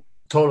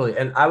 Totally.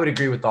 And I would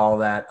agree with all of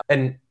that.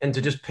 And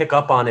to just pick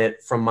up on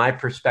it from my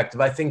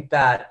perspective, I think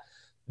that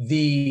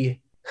the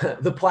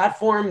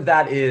platform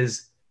that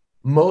is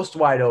most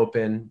wide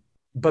open,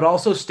 but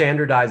also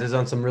standardizes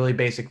on some really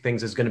basic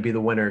things is going to be the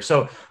winner.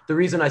 So the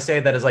reason I say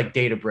that is like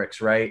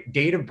Databricks, right?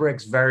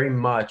 Databricks very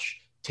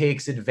much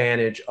takes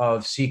advantage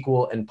of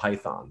SQL and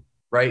Python,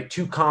 right?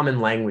 2 common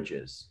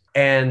languages.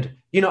 And,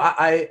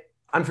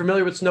 I'm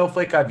familiar with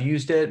Snowflake. I've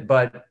used it,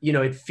 but,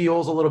 it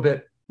feels a little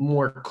bit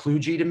more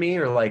kludgy to me,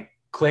 or like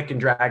click and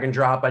drag and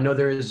drop. I know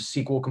there is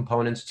SQL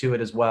components to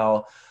it as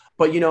well,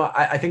 but,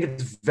 I think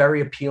it's very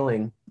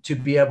appealing to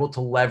be able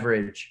to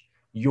leverage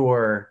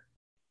your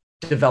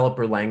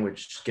developer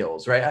language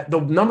skills, right? The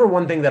number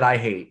one thing that I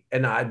hate,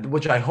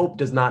 which I hope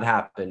does not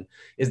happen,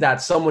 is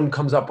that someone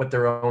comes up with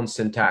their own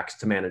syntax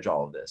to manage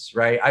all of this,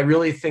 right? I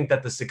really think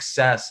that the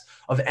success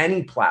of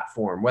any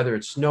platform, whether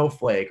it's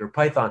Snowflake or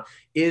Python,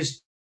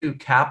 is to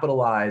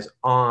capitalize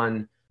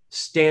on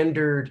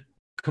standard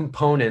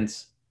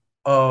components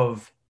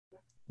of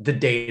the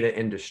data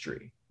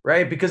industry,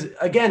 right? Because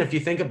again, if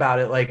you think about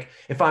it, like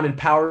if I'm in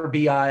Power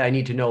BI, I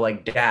need to know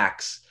like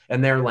DAX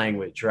and their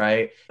language,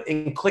 right?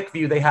 In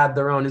ClickView, they had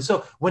their own. And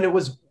so when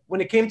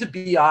it came to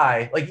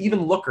BI, like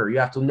even Looker, you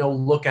have to know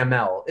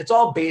LookML. It's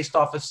all based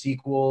off of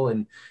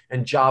SQL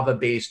and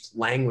Java-based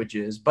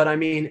languages. But I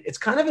mean, it's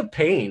kind of a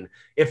pain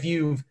if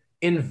you've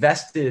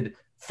invested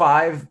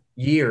 5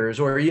 years,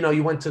 or,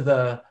 you went to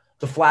the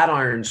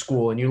Flatiron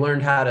School and you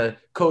learned how to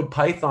code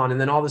Python,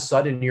 and then all of a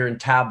sudden you're in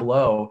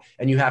Tableau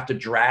and you have to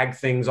drag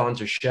things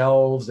onto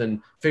shelves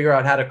and figure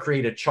out how to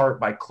create a chart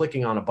by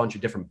clicking on a bunch of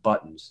different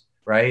buttons,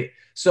 right?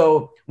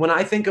 So when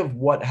I think of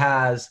what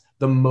has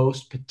the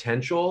most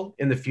potential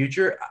in the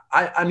future,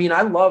 I mean,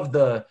 I love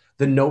the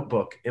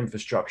notebook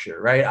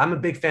infrastructure, right? I'm a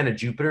big fan of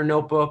Jupyter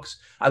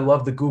notebooks. I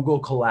love the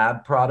Google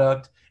Colab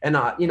product. And,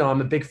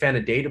 I'm a big fan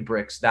of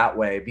Databricks that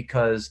way,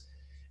 because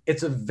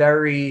it's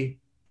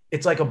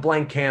like a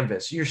blank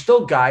canvas. You're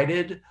still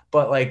guided,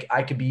 but like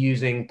I could be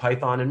using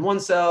Python in one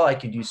cell, I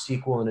could use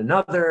SQL in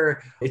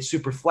another. It's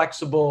super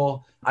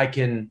flexible. I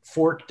can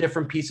fork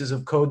different pieces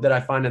of code that I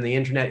find on the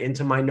internet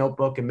into my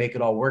notebook and make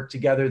it all work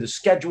together. The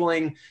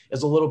scheduling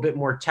is a little bit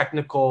more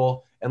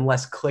technical and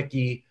less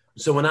clicky.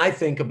 So when I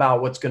think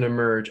about what's going to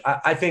emerge,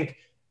 I think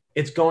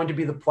it's going to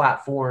be the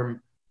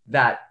platform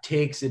that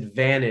takes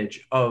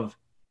advantage of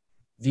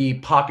the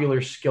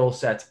popular skill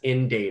sets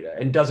in data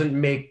and doesn't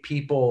make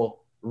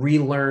people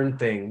relearn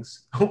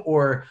things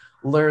or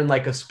learn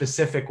like a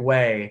specific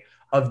way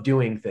of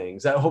doing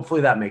things.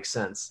 Hopefully that makes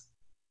sense.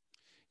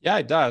 Yeah,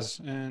 it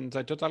does. And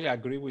I totally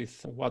agree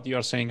with what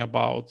you're saying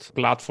about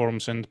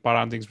platforms and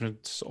paradigms and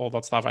all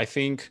that stuff. I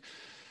think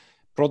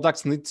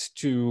products need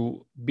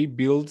to be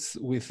built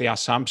with the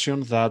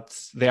assumption that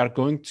they are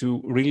going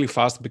to really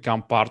fast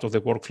become part of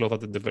the workflow that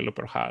the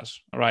developer has,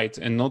 right?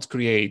 And not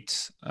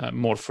create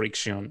more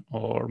friction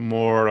or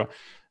more,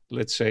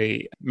 let's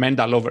say,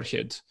 mental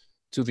overhead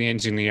to the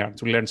engineer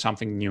to learn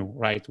something new,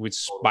 right?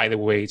 Which, by the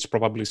way, it's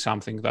probably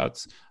something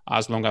that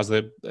as long as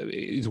it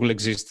will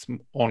exist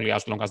only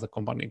as long as the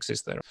company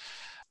exists there.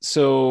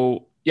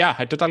 So yeah,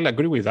 I totally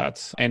agree with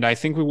that. And I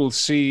think we will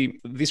see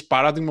this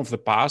paradigm of the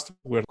past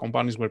where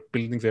companies were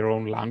building their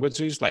own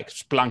languages, like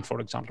Splunk, for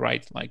example,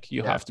 right? Like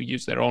you have to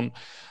use their own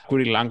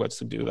query language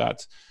to do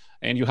that.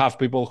 And you have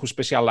people who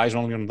specialize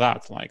only on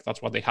that. Like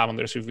that's what they have on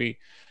their CV.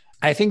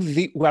 I think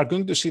we are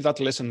going to see that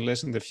less and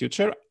less in the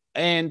future.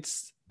 And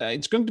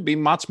it's going to be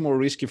much more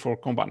risky for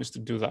companies to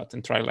do that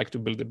and try like to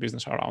build a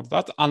business around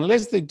that,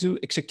 unless they do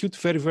execute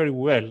very, very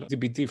well,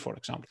 DBT, for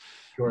example.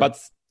 Sure. But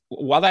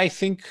what I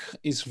think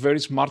is very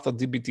smart that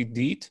DBT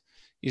did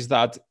is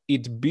that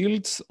it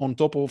builds on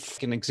top of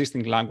an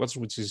existing language,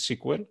 which is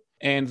SQL,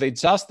 and they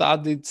just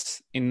added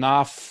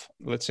enough,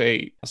 let's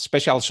say,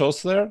 special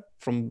sauce there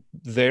from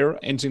their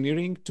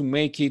engineering to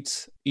make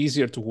it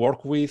easier to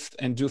work with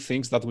and do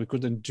things that we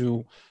couldn't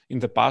do in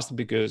the past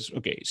because,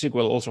 okay,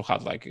 SQL also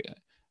had like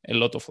a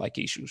lot of like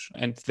issues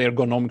and the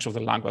ergonomics of the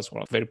language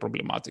were very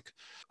problematic.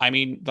 I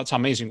mean, that's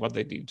amazing what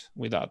they did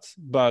with that.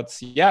 But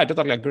yeah, I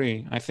totally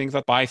agree. I think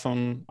that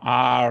Python,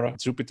 R,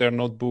 Jupyter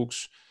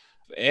notebooks,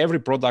 every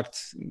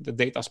product in the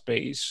data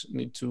space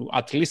need to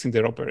at least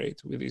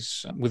interoperate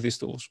with these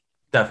tools.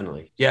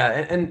 Definitely. Yeah.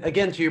 And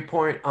again, to your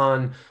point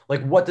on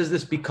like, what does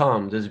this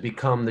become? Does it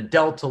become the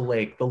Delta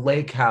Lake, the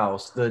Lake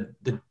House, the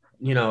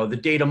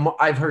data?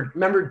 I've heard,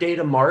 remember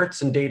data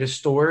marts and data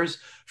stores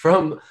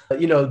from,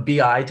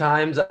 BI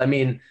times. I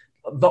mean,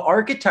 the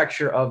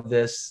architecture of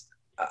this,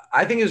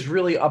 I think is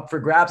really up for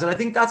grabs. And I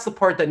think that's the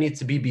part that needs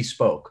to be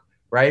bespoke,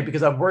 right?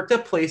 Because I've worked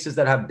at places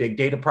that have big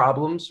data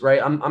problems,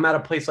 right? I'm at a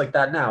place like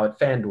that now at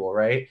FanDuel,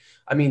 right?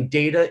 I mean,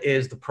 data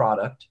is the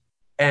product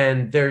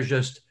and there's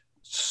just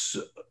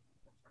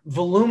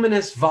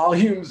voluminous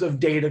volumes of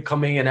data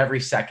coming in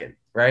every second,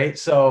 right?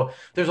 So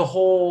there's a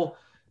whole,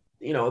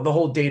 the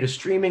whole data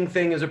streaming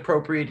thing is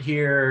appropriate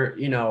here,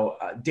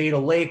 data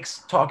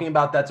lakes talking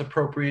about that's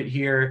appropriate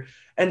here.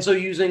 And so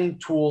using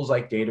tools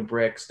like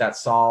Databricks that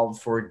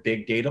solve for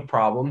big data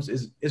problems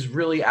is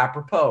really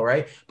apropos,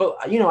 right? But,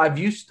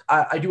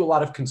 I do a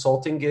lot of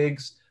consulting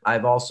gigs.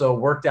 I've also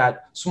worked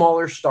at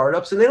smaller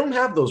startups and they don't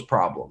have those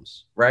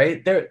problems,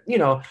 right?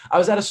 I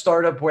was at a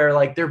startup where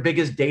like their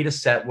biggest data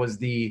set was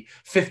the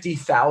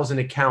 50,000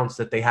 accounts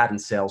that they had in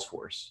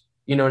Salesforce.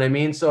 You know what I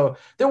mean? So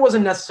there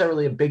wasn't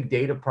necessarily a big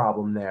data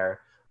problem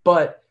there,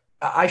 but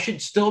I should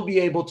still be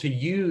able to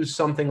use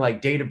something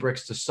like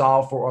Databricks to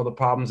solve for all the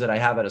problems that I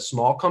have at a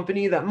small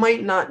company that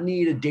might not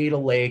need a data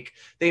lake.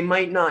 They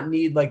might not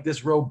need like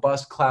this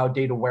robust cloud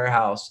data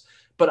warehouse,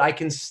 but I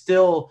can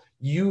still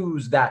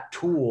use that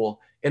tool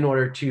in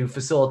order to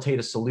facilitate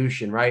a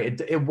solution, right?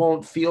 It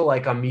won't feel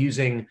like I'm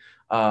using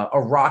a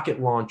rocket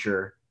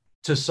launcher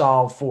to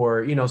solve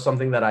for,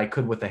 something that I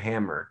could with a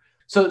hammer.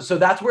 So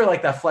that's where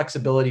like that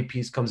flexibility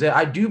piece comes in.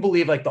 I do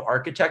believe like the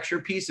architecture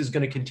piece is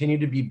going to continue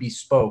to be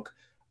bespoke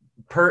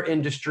per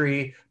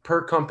industry,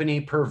 per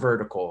company, per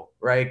vertical,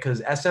 right?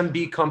 Because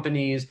SMB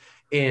companies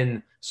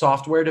in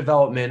software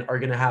development are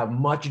going to have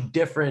much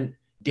different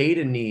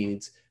data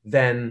needs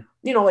than,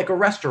 like a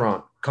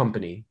restaurant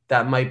company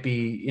that might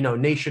be,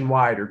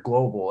 nationwide or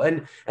global.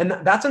 And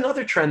that's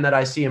another trend that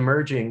I see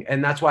emerging.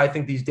 And that's why I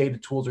think these data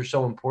tools are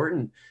so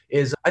important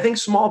is I think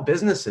small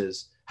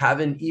businesses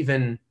haven't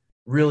even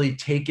really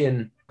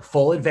taken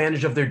full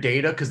advantage of their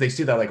data because they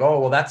see that like, oh,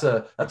 well, that's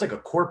like a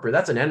corporate,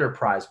 that's an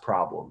enterprise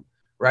problem,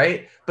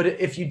 right? But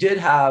if you did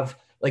have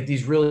like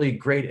these really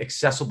great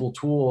accessible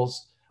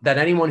tools that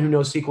anyone who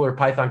knows SQL or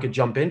Python could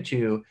jump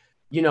into,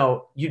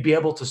 you'd be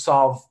able to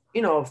solve,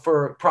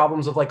 for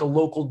problems of like a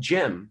local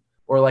gym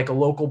or like a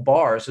local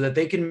bar so that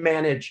they can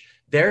manage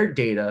their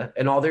data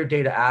and all their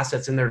data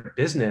assets in their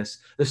business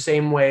the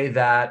same way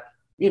that,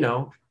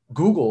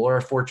 Google or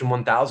a Fortune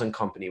 1000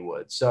 company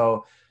would.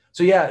 So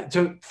yeah,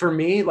 for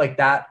me, like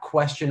that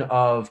question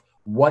of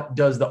what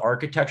does the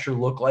architecture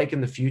look like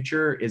in the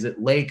future? Is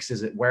it lakes?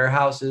 Is it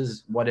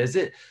warehouses? What is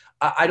it?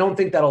 I don't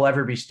think that'll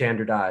ever be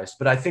standardized,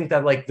 but I think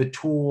that like the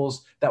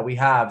tools that we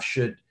have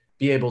should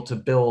be able to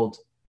build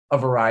a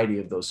variety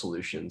of those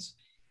solutions.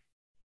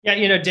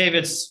 Yeah, Dave,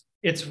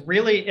 it's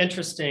really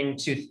interesting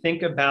to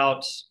think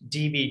about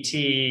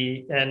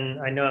DBT. And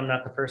I know I'm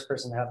not the first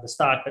person to have this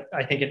thought, but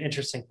I think an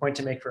interesting point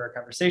to make for our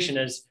conversation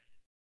is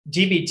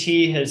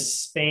DBT has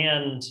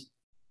spanned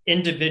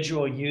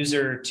individual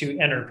user to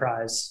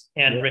enterprise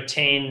and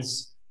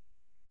retains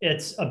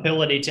its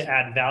ability to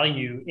add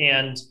value.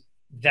 And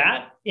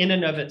that in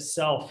and of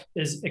itself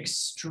is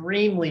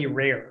extremely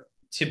rare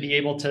to be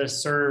able to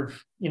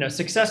serve,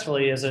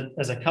 successfully as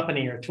a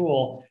company or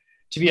tool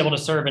to be able to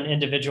serve an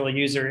individual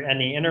user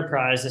and the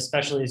enterprise,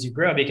 especially as you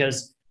grow,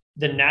 because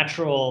the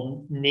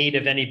natural need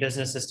of any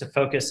business is to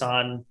focus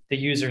on the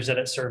users that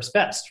it serves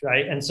best,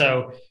 right? And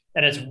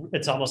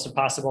it's almost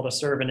impossible to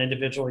serve an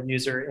individual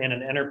user and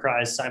an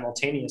enterprise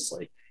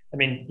simultaneously. I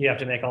mean, you have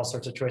to make all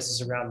sorts of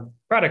choices around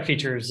product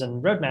features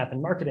and roadmap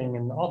and marketing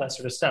and all that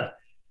sort of stuff.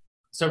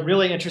 So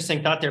really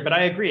interesting thought there. But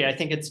I agree. I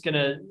think it's going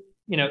to,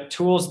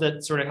 tools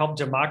that sort of help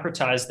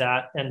democratize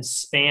that and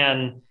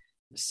span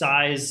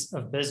size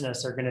of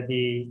business are going to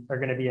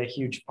be a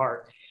huge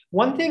part.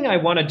 One thing I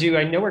want to do,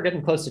 I know we're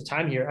getting close to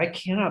time here. I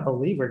cannot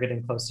believe we're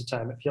getting close to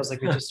time. It feels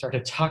like we just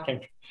started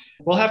talking.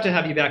 We'll have to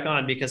have you back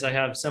on because I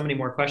have so many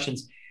more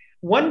questions.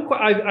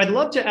 I'd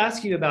love to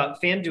ask you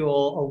about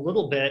FanDuel a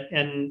little bit.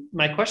 And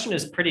my question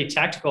is pretty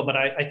tactical, but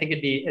I think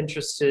it'd be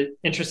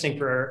interesting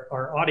for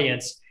our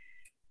audience.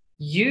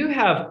 You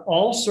have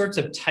all sorts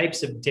of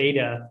types of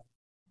data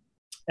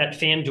at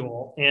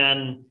FanDuel.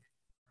 And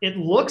it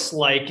looks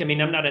like, I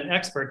mean, I'm not an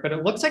expert, but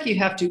it looks like you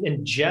have to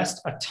ingest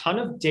a ton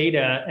of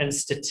data and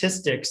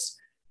statistics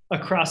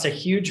across a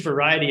huge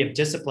variety of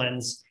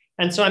disciplines.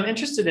 And so I'm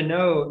interested to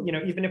know,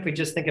 even if we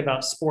just think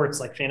about sports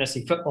like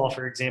fantasy football,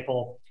 for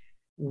example,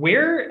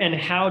 where and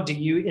how do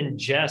you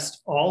ingest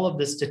all of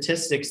the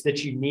statistics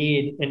that you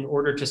need in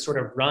order to sort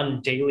of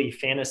run daily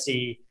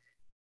fantasy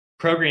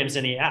programs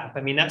in the app?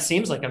 I mean, that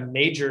seems like a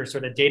major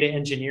sort of data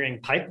engineering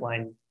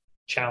pipeline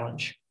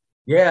challenge.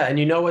 Yeah.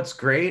 And what's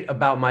great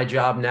about my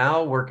job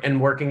now,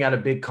 working at a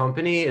big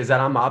company, is that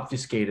I'm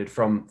obfuscated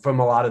from a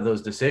lot of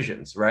those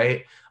decisions,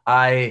 right?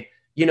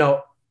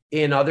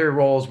 In other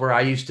roles where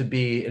I used to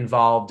be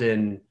involved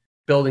in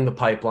building the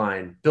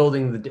pipeline,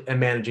 and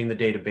managing the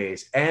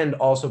database, and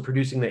also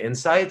producing the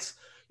insights,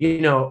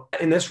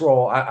 in this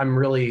role, I'm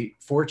really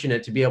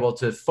fortunate to be able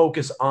to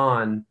focus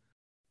on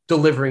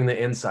delivering the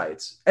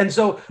insights. And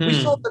so we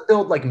still have to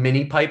build like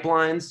mini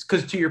pipelines,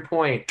 because to your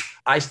point,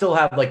 I still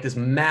have like this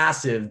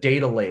massive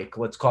data lake,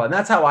 let's call it. And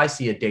that's how I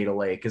see a data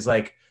lake, is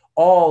like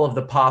all of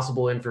the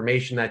possible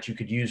information that you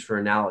could use for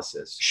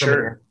analysis.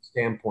 Sure.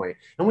 Standpoint.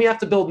 And we have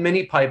to build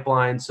mini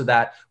pipelines so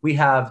that we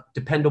have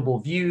dependable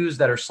views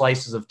that are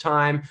slices of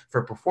time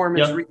for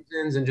performance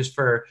reasons and just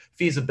for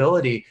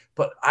feasibility.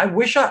 But I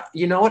wish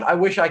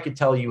I could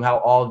tell you how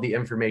all of the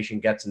information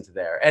gets into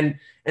there. And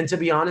to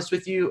be honest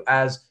with you,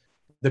 as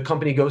the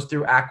company goes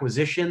through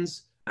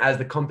acquisitions, as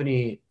the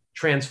company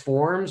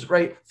transforms,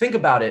 right? Think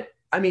about it.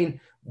 I mean,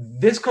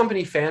 this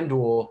company,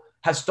 FanDuel,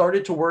 has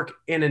started to work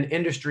in an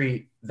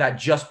industry that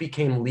just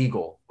became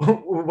legal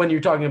when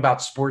you're talking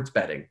about sports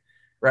betting,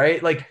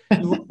 right? Like,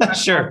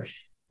 sure.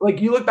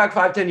 Like you look back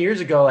 5-10 years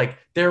ago, like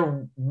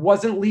there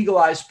wasn't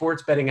legalized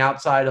sports betting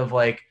outside of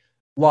like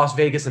Las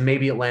Vegas and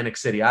maybe Atlantic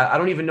City. I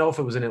don't even know if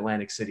it was in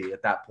Atlantic City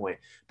at that point.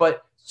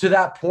 But to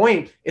that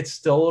point, it's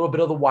still a little bit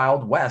of the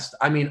Wild West.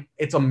 I mean,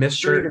 it's a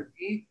mystery to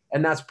me,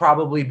 and that's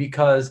probably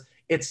because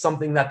it's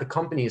something that the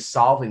company is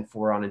solving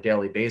for on a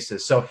daily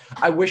basis. So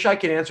I wish I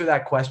could answer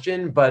that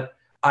question, but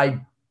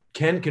I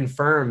can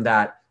confirm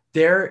that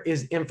there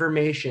is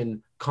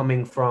information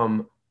coming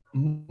from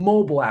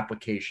mobile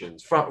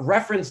applications, from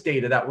reference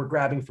data that we're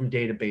grabbing from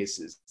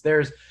databases.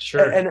 There's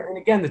and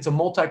again, it's a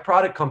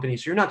multi-product company.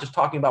 So you're not just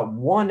talking about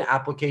one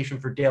application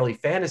for daily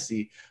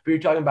fantasy, but you're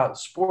talking about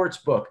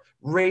sportsbook,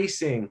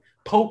 racing,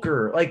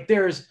 poker. Like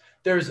there's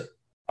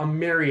a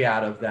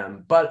myriad of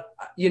them. But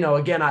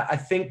again, I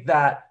think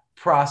that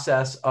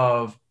process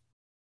of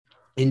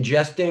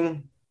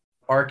ingesting,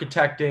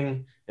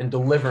 architecting, and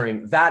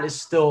delivering, that is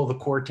still the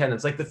core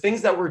tenets. Like the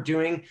things that we're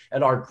doing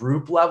at our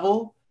group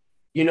level,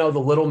 the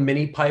little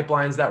mini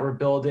pipelines that we're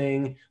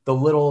building, the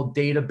little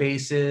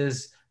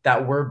databases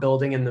that we're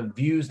building, and the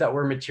views that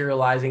we're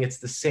materializing, it's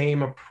the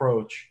same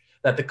approach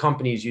that the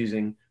company's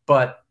using.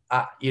 But,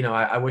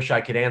 I wish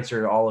I could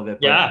answer all of it.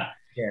 But yeah. I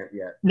can't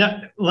yet. No,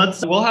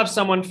 we'll have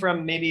someone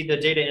from maybe the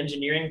data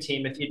engineering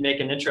team, if you'd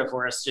make an intro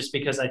for us, just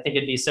because I think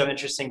it'd be so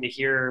interesting to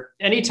hear.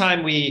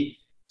 Anytime we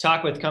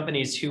talk with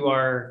companies who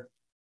are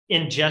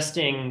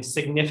ingesting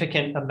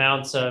significant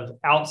amounts of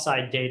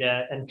outside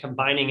data and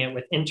combining it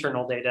with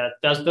internal data,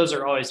 those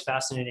are always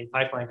fascinating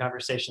pipeline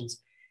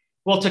conversations.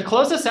 Well, to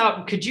close us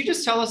out, could you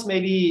just tell us,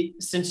 maybe,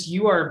 since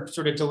you are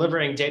sort of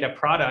delivering data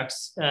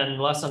products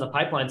and less on the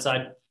pipeline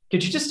side,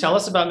 could you just tell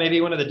us about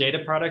maybe one of the data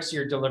products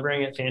you're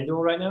delivering at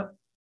FanDuel right now?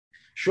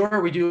 Sure.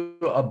 We do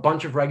a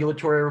bunch of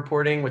regulatory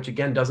reporting, which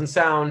again doesn't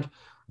sound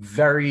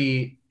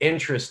very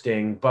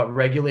interesting, but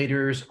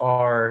regulators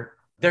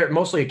they're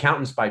mostly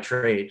accountants by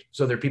trade.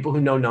 So they're people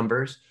who know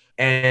numbers,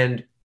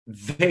 and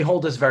they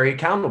hold us very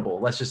accountable.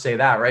 Let's just say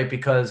that, right?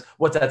 Because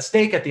what's at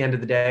stake at the end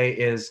of the day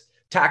is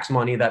tax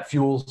money that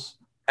fuels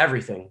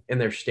everything in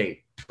their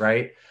state,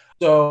 right?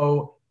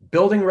 So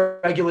building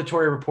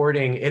regulatory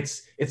reporting,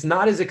 it's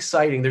not as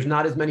exciting. There's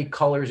not as many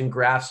colors and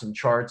graphs and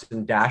charts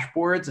and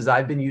dashboards as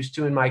I've been used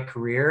to in my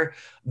career.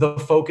 The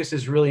focus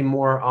is really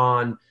more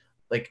on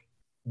like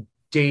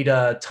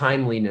data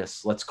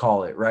timeliness, let's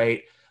call it,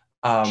 right?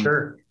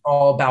 Sure.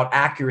 All about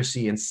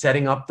accuracy and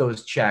setting up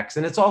those checks.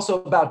 And it's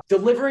also about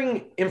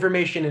delivering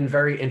information in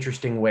very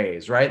interesting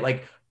ways, right?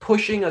 Like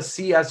pushing a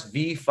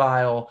CSV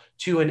file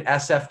to an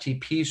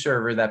SFTP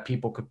server that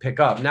people could pick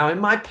up. Now, in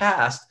my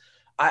past,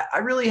 I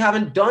really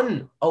haven't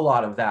done a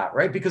lot of that,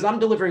 right? Because I'm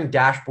delivering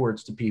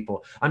dashboards to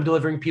people. I'm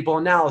delivering people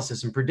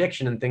analysis and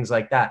prediction and things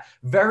like that.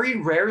 Very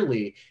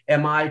rarely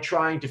am I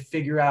trying to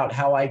figure out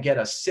how I get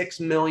a 6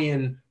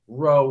 million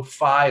row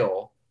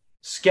file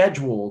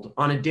scheduled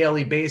on a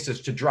daily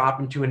basis to drop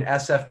into an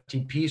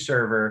SFTP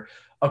server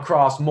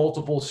across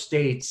multiple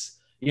states,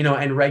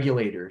 and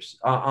regulators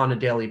on a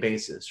daily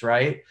basis,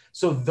 right?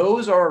 So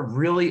those are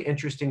really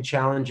interesting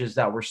challenges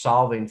that we're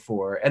solving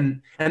for.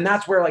 And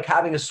that's where like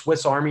having a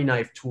Swiss Army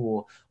knife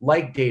tool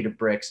like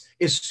Databricks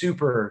is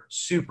super,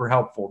 super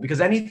helpful, because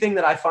anything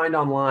that I find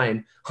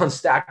online on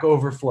Stack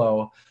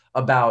Overflow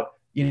about,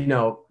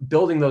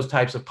 building those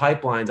types of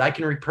pipelines, I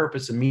can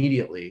repurpose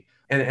immediately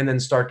and then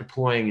start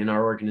deploying in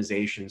our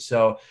organization.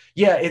 So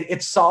yeah,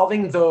 it's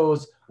solving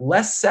those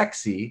less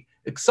sexy,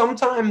 it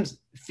sometimes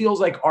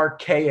feels like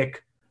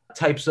archaic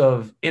types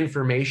of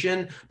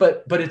information,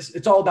 but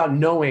it's all about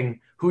knowing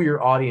who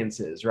your audience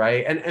is,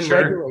 right? And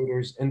Sure.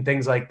 Regulators and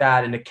things like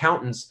that, and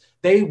accountants,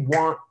 they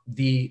want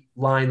the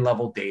line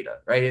level data,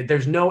 right?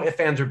 There's no ifs,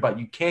 ands, or buts.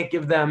 You can't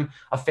give them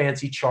a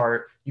fancy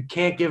chart. You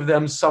can't give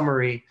them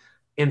summary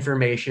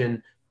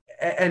information.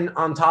 And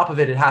on top of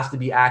it, it has to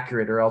be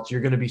accurate, or else you're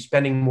going to be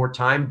spending more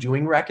time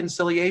doing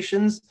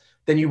reconciliations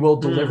than you will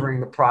delivering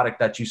the product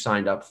that you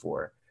signed up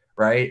for,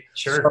 right?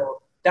 Sure. So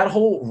that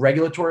whole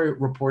regulatory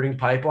reporting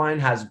pipeline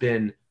has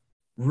been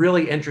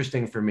really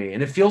interesting for me,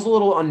 and it feels a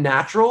little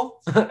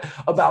unnatural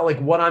about like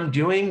what I'm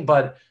doing,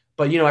 but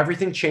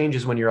everything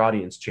changes when your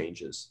audience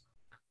changes.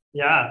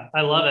 Yeah,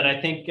 I love it.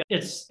 I think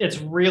it's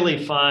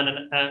really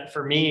fun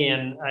for me,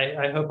 and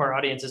I hope our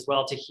audience as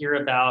well, to hear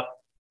about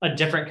a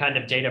different kind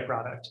of data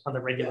product on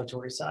the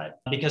regulatory side,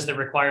 because the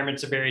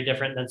requirements are very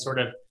different than sort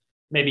of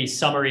maybe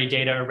summary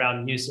data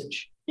around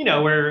usage.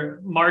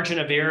 Where margin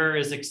of error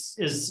is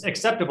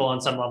acceptable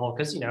on some level,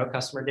 because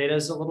customer data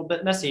is a little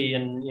bit messy,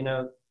 and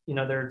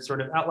there are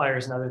sort of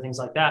outliers and other things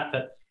like that.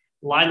 But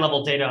line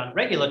level data on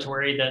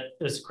regulatory that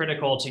is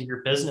critical to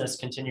your business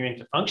continuing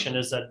to function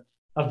is a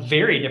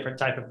very different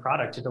type of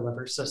product to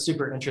deliver. So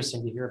super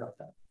interesting to hear about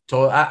that.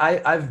 So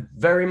I've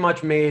very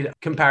much made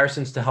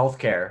comparisons to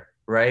healthcare,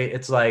 right?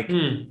 It's like,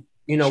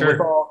 Sure. with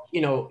all,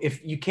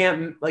 if you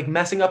can't, like,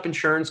 messing up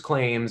insurance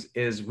claims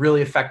is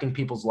really affecting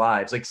people's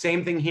lives. Like,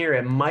 same thing here.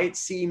 It might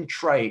seem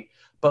trite,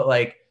 but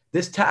like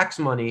this tax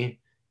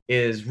money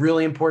is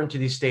really important to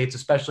these states,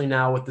 especially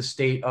now with the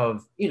state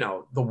of,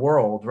 the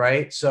world,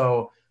 right?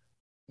 So,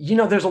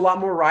 there's a lot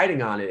more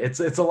riding on it.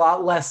 It's a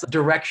lot less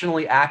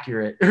directionally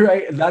accurate,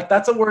 right?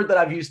 That's a word that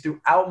I've used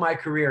throughout my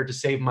career to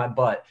save my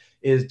butt,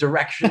 is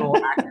directional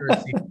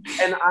accuracy.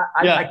 And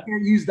I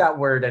can't use that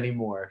word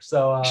anymore.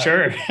 So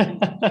sure.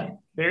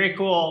 Very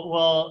cool.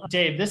 Well,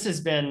 Dave, this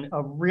has been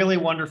a really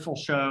wonderful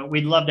show.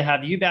 We'd love to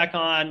have you back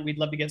on. We'd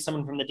love to get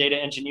someone from the data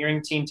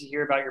engineering team to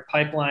hear about your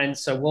pipeline.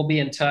 So we'll be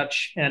in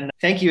touch. And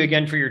thank you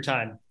again for your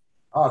time.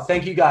 Oh,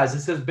 thank you guys.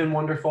 This has been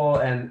wonderful.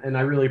 And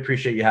I really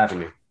appreciate you having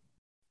me.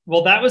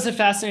 Well, that was a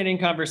fascinating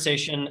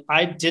conversation.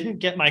 I didn't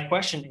get my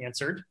question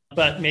answered,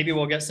 but maybe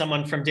we'll get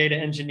someone from data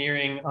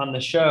engineering on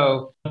the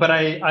show. But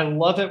I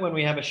love it when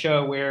we have a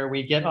show where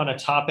we get on a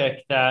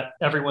topic that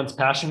everyone's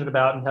passionate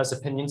about and has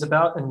opinions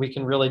about, and we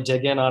can really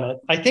dig in on it.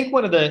 I think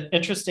one of the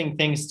interesting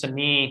things to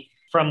me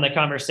from the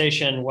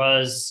conversation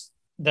was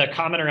the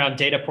comment around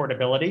data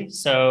portability.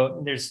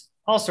 So there's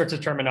all sorts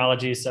of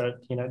terminology. So,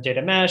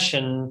 data mesh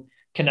and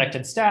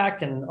connected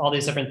stack and all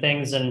these different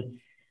things. And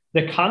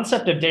the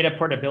concept of data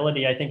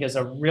portability, I think, is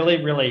a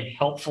really, really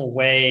helpful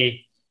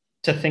way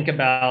to think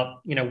about,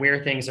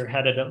 where things are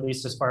headed, at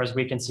least as far as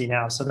we can see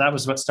now. So that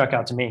was what stuck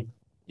out to me.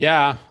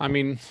 Yeah,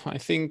 I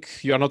think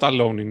you are not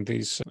alone in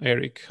this,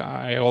 Eric.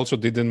 I also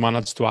didn't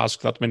manage to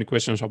ask that many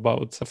questions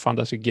about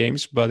fantasy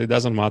games, but it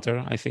doesn't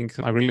matter. I think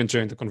I really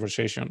enjoyed the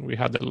conversation. We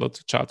had a lot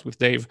to chat with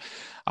Dave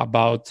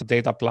about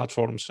data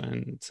platforms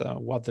and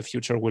what the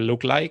future will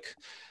look like.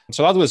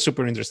 So that was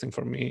super interesting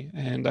for me.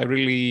 And I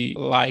really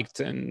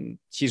liked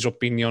his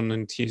opinion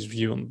and his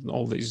view on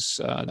all these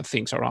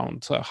things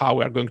around how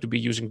we are going to be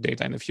using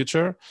data in the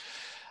future.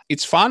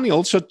 It's funny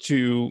also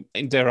to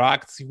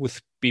interact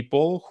with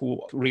people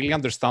who really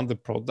understand the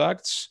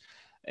products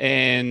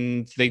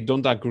and they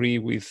don't agree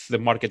with the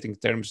marketing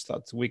terms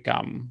that we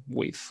come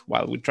with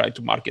while we try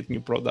to market new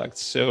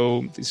products.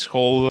 So this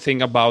whole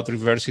thing about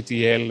reverse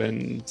ETL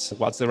and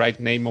what's the right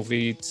name of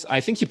it,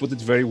 I think he put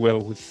it very well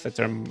with the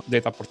term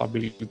data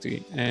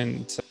portability.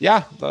 And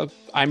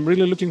I'm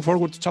really looking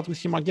forward to chat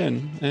with him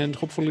again. And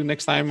hopefully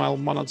next time I'll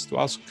manage to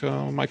ask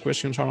my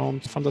questions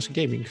around fantasy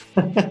gaming.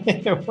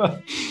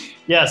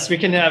 Yes, we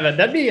can have it.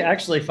 That'd be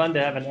actually fun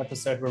to have an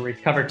episode where we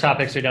cover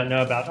topics we don't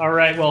know about. All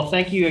right. Well,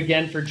 thank you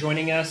again for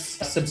joining us.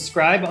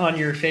 Subscribe on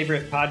your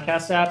favorite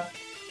podcast app.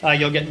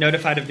 You'll get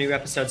notified of new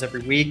episodes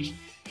every week,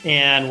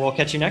 and we'll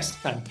catch you next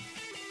time.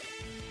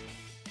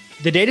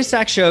 The Data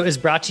Stack Show is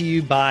brought to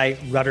you by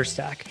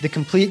RudderStack, the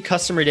complete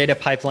customer data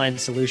pipeline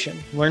solution.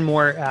 Learn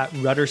more at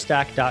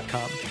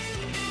rudderstack.com.